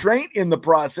some restraint in the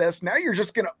process, now you're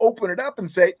just going to open it up and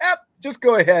say, just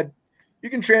go ahead. You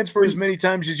can transfer as many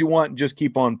times as you want and just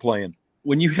keep on playing.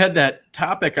 When you had that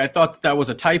topic, I thought that was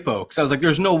a typo, because I was like,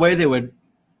 there's no way they would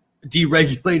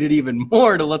deregulate it even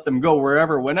more to let them go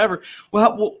wherever, whenever.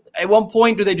 Well, at one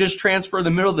point, do they just transfer in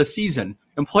the middle of the season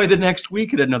and play the next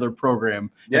week at another program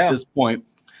at this point?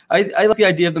 I like the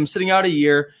idea of them sitting out a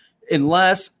year,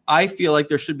 unless I feel like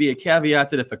there should be a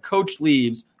caveat that if a coach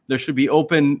leaves, there should be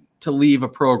open to leave a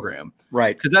program.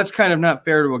 Right. Because that's kind of not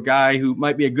fair to a guy who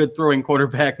might be a good throwing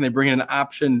quarterback and they bring in an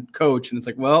option coach and it's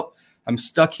like, well, I'm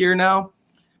stuck here now.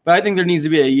 But I think there needs to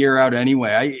be a year out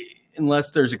anyway,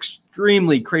 unless there's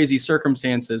extremely crazy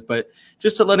circumstances. But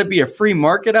just to let it be a free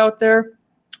market out there,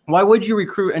 why would you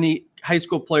recruit any high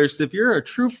school players? If you're a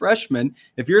true freshman,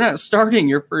 if you're not starting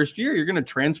your first year, you're going to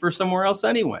transfer somewhere else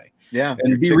anyway. Yeah.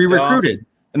 And be re-recruited.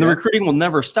 And the recruiting will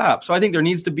never stop. So I think there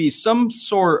needs to be some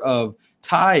sort of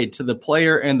tie to the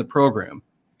player and the program.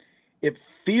 It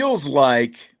feels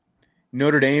like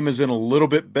Notre Dame is in a little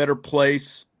bit better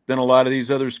place than a lot of these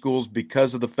other schools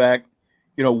because of the fact,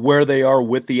 where they are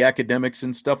with the academics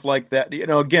and stuff like that.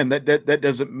 Again, that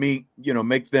doesn't make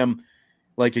them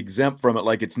like exempt from it,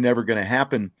 like it's never going to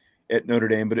happen at Notre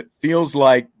Dame. But it feels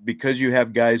like because you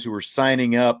have guys who are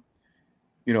signing up,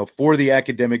 for the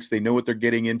academics, they know what they're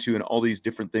getting into and all these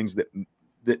different things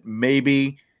that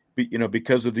maybe,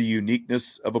 because of the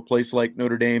uniqueness of a place like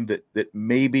Notre Dame, that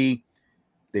maybe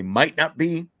they might not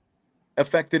be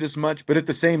affected as much. But at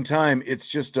the same time, it's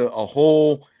just a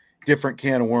whole different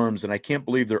can of worms. And I can't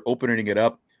believe they're opening it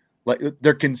up. Like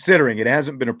they're considering, it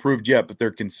hasn't been approved yet, but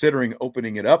they're considering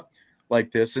opening it up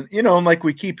like this. And, and like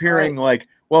we keep hearing like,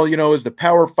 well, is the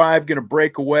Power Five going to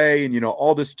break away? And,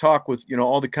 all this talk with,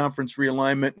 all the conference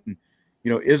realignment and,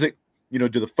 is it, do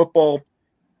the football,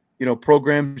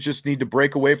 programs just need to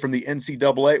break away from the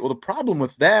NCAA? Well, the problem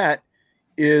with that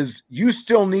is you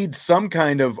still need some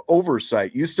kind of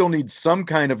oversight. You still need some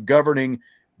kind of governing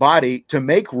body to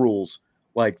make rules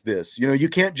like this. You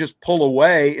can't just pull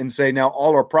away and say, now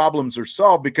all our problems are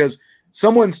solved, because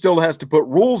someone still has to put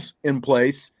rules in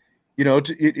place,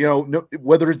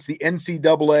 whether it's the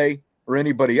NCAA or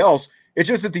anybody else. It's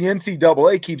just that the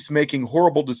NCAA keeps making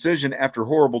horrible decision after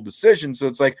horrible decision. So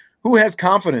it's like, who has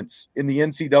confidence in the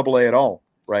NCAA at all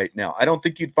right now? I don't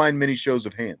think you'd find many shows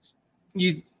of hands.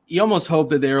 You almost hope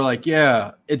that they're like,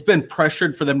 yeah, it's been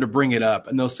pressured for them to bring it up.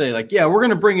 And they'll say like, yeah, we're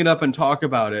going to bring it up and talk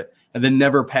about it and then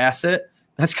never pass it.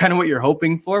 That's kind of what you're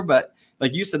hoping for. But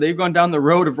like you said, they've gone down the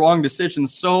road of wrong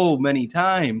decisions so many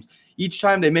times. Each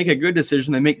time they make a good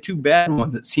decision, they make 2 bad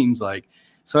ones, it seems like.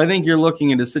 So I think you're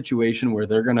looking at a situation where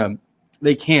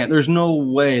they can't. There's no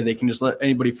way they can just let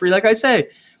anybody free. Like I say,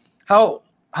 how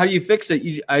do you fix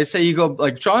it? I say you go,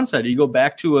 like Sean said, you go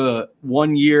back to a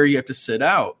 1 year, you have to sit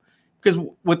out. Because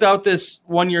without this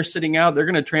 1 year sitting out, they're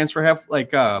going to transfer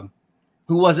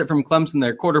who was it from Clemson,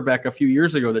 their quarterback a few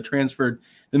years ago that transferred in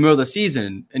the middle of the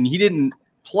season, and he didn't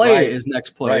play is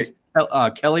next place.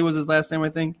 Right. Kelly was his last name, I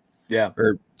think. Yeah.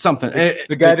 Or something.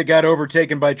 The guy that got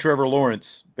overtaken by Trevor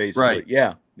Lawrence, basically. Right.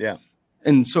 Yeah.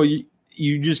 And so you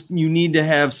need to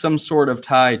have some sort of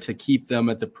tie to keep them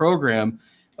at the program.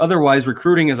 Otherwise,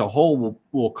 recruiting as a whole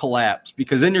will collapse,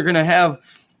 because then you're going to have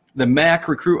the MAC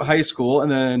recruit high school,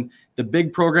 and then the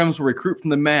big programs will recruit from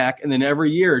the MAC, and then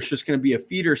every year it's just going to be a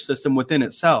feeder system within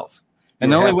itself.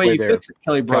 And the only way you fix it,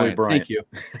 Kelly Bryant. Thank you.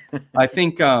 I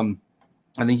think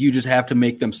you just have to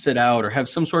make them sit out or have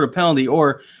some sort of penalty,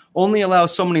 or only allow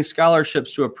so many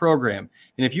scholarships to a program.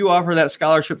 And if you offer that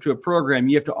scholarship to a program,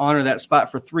 you have to honor that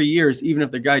spot for 3 years, even if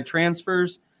the guy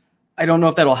transfers. I don't know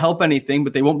if that'll help anything,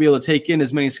 but they won't be able to take in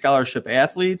as many scholarship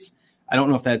athletes. I don't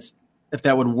know if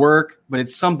that would work, but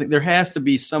it's something. There has to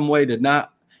be some way to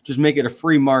not just make it a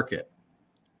free market.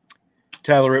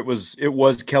 Tyler, it was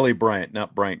Kelly Bryant,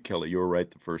 not Bryant Kelly. You were right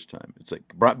the first time. It's like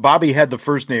Bobby had the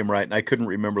first name right, and I couldn't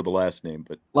remember the last name.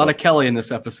 But a lot of Kelly in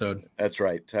this episode. That's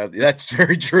right. Tyler, that's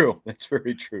very true. That's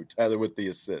very true. Tyler with the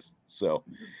assist. So,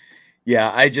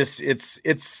 yeah, it's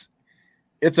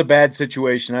a bad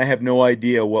situation. I have no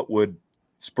idea what would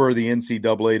spur the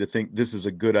NCAA to think this is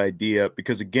a good idea,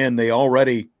 because again, they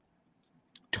already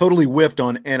totally whiffed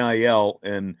on NIL,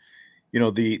 and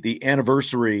the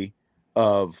anniversary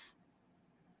of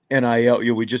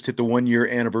NIL. We just hit the 1-year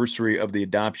anniversary of the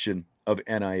adoption of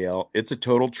NIL. It's a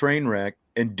total train wreck,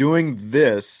 and doing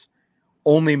this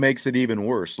only makes it even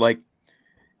worse. Like,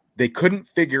 they couldn't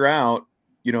figure out,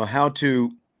 how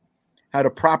to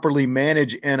properly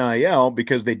manage NIL,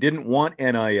 because they didn't want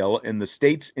NIL, and the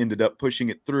states ended up pushing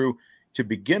it through to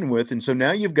begin with. And so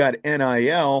now you've got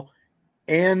NIL,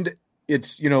 and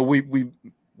it's, we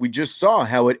just saw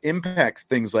how it impacts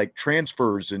things like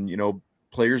transfers and,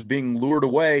 players being lured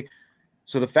away.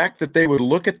 So the fact that they would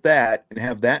look at that and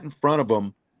have that in front of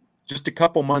them just a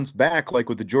couple months back, like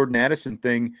with the Jordan Addison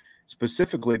thing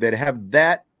specifically, they'd have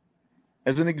that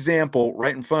as an example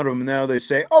right in front of them. Now they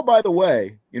say, oh, by the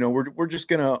way, we're just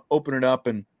going to open it up,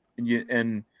 and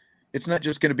it's not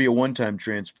just going to be a one-time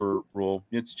transfer rule.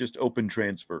 It's just open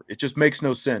transfer. It just makes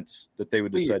no sense that they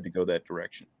would decide to go that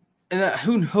direction. And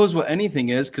who knows what anything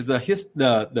is, because the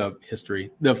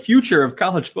future of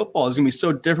college football is going to be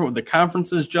so different with the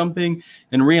conferences jumping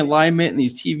and realignment and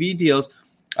these TV deals.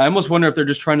 I almost wonder if they're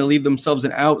just trying to leave themselves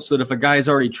an out, so that if a guy's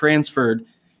already transferred,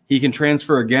 he can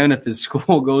transfer again if his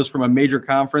school goes from a major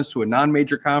conference to a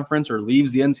non-major conference or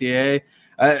leaves the NCAA.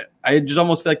 I just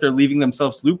almost feel like they're leaving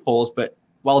themselves loopholes, but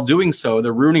while doing so,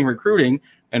 they're ruining recruiting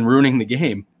and ruining the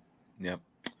game. Yep.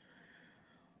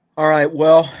 All right,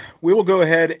 well, we will go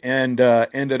ahead and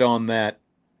end it on that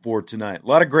for tonight. A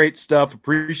lot of great stuff.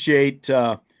 Appreciate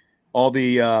all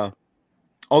the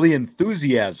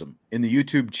enthusiasm in the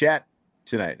YouTube chat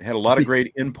tonight. Had a lot of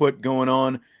great input going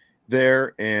on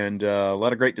there, and a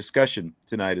lot of great discussion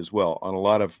tonight as well on a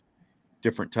lot of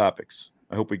different topics.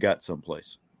 I hope we got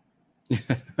someplace.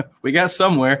 We got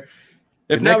somewhere.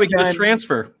 If not, we can just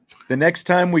transfer. The next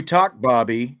time we talk,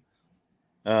 Bobby,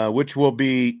 which will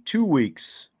be 2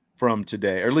 weeks from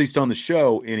today, or at least on the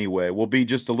show anyway, we'll be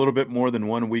just a little bit more than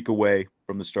 1 week away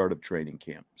from the start of training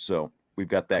camp. So we've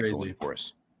got that going for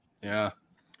us. Yeah.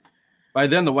 By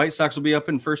then, the White Sox will be up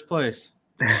in first place.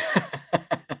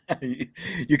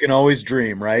 You can always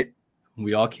dream, right?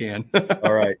 We all can.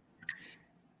 All right.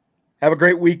 Have a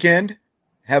great weekend.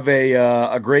 Have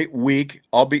a great week.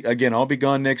 I'll be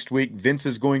gone next week. Vince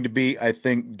is going to be, I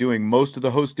think, doing most of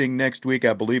the hosting next week.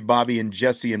 I believe Bobby and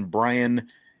Jesse and Brian,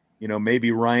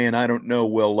 maybe Ryan, I don't know,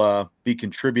 will be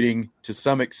contributing to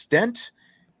some extent.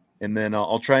 And then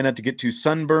I'll try not to get too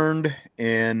sunburned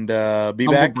and be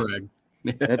back.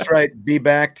 That's right. Be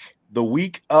back the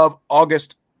week of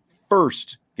August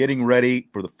 1st, getting ready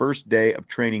for the first day of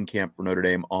training camp for Notre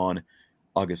Dame on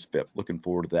August 5th. Looking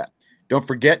forward to that. Don't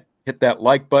forget, hit that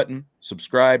like button,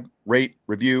 subscribe, rate,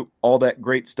 review, all that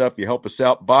great stuff. You help us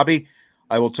out. Bobby,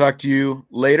 I will talk to you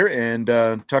later, and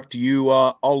talk to you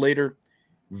all later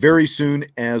very soon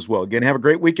as well. Again, have a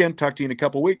great weekend. Talk to you in a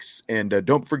couple weeks. And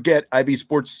don't forget,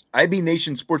 IB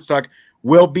Nation Sports Talk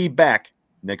will be back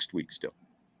next week still.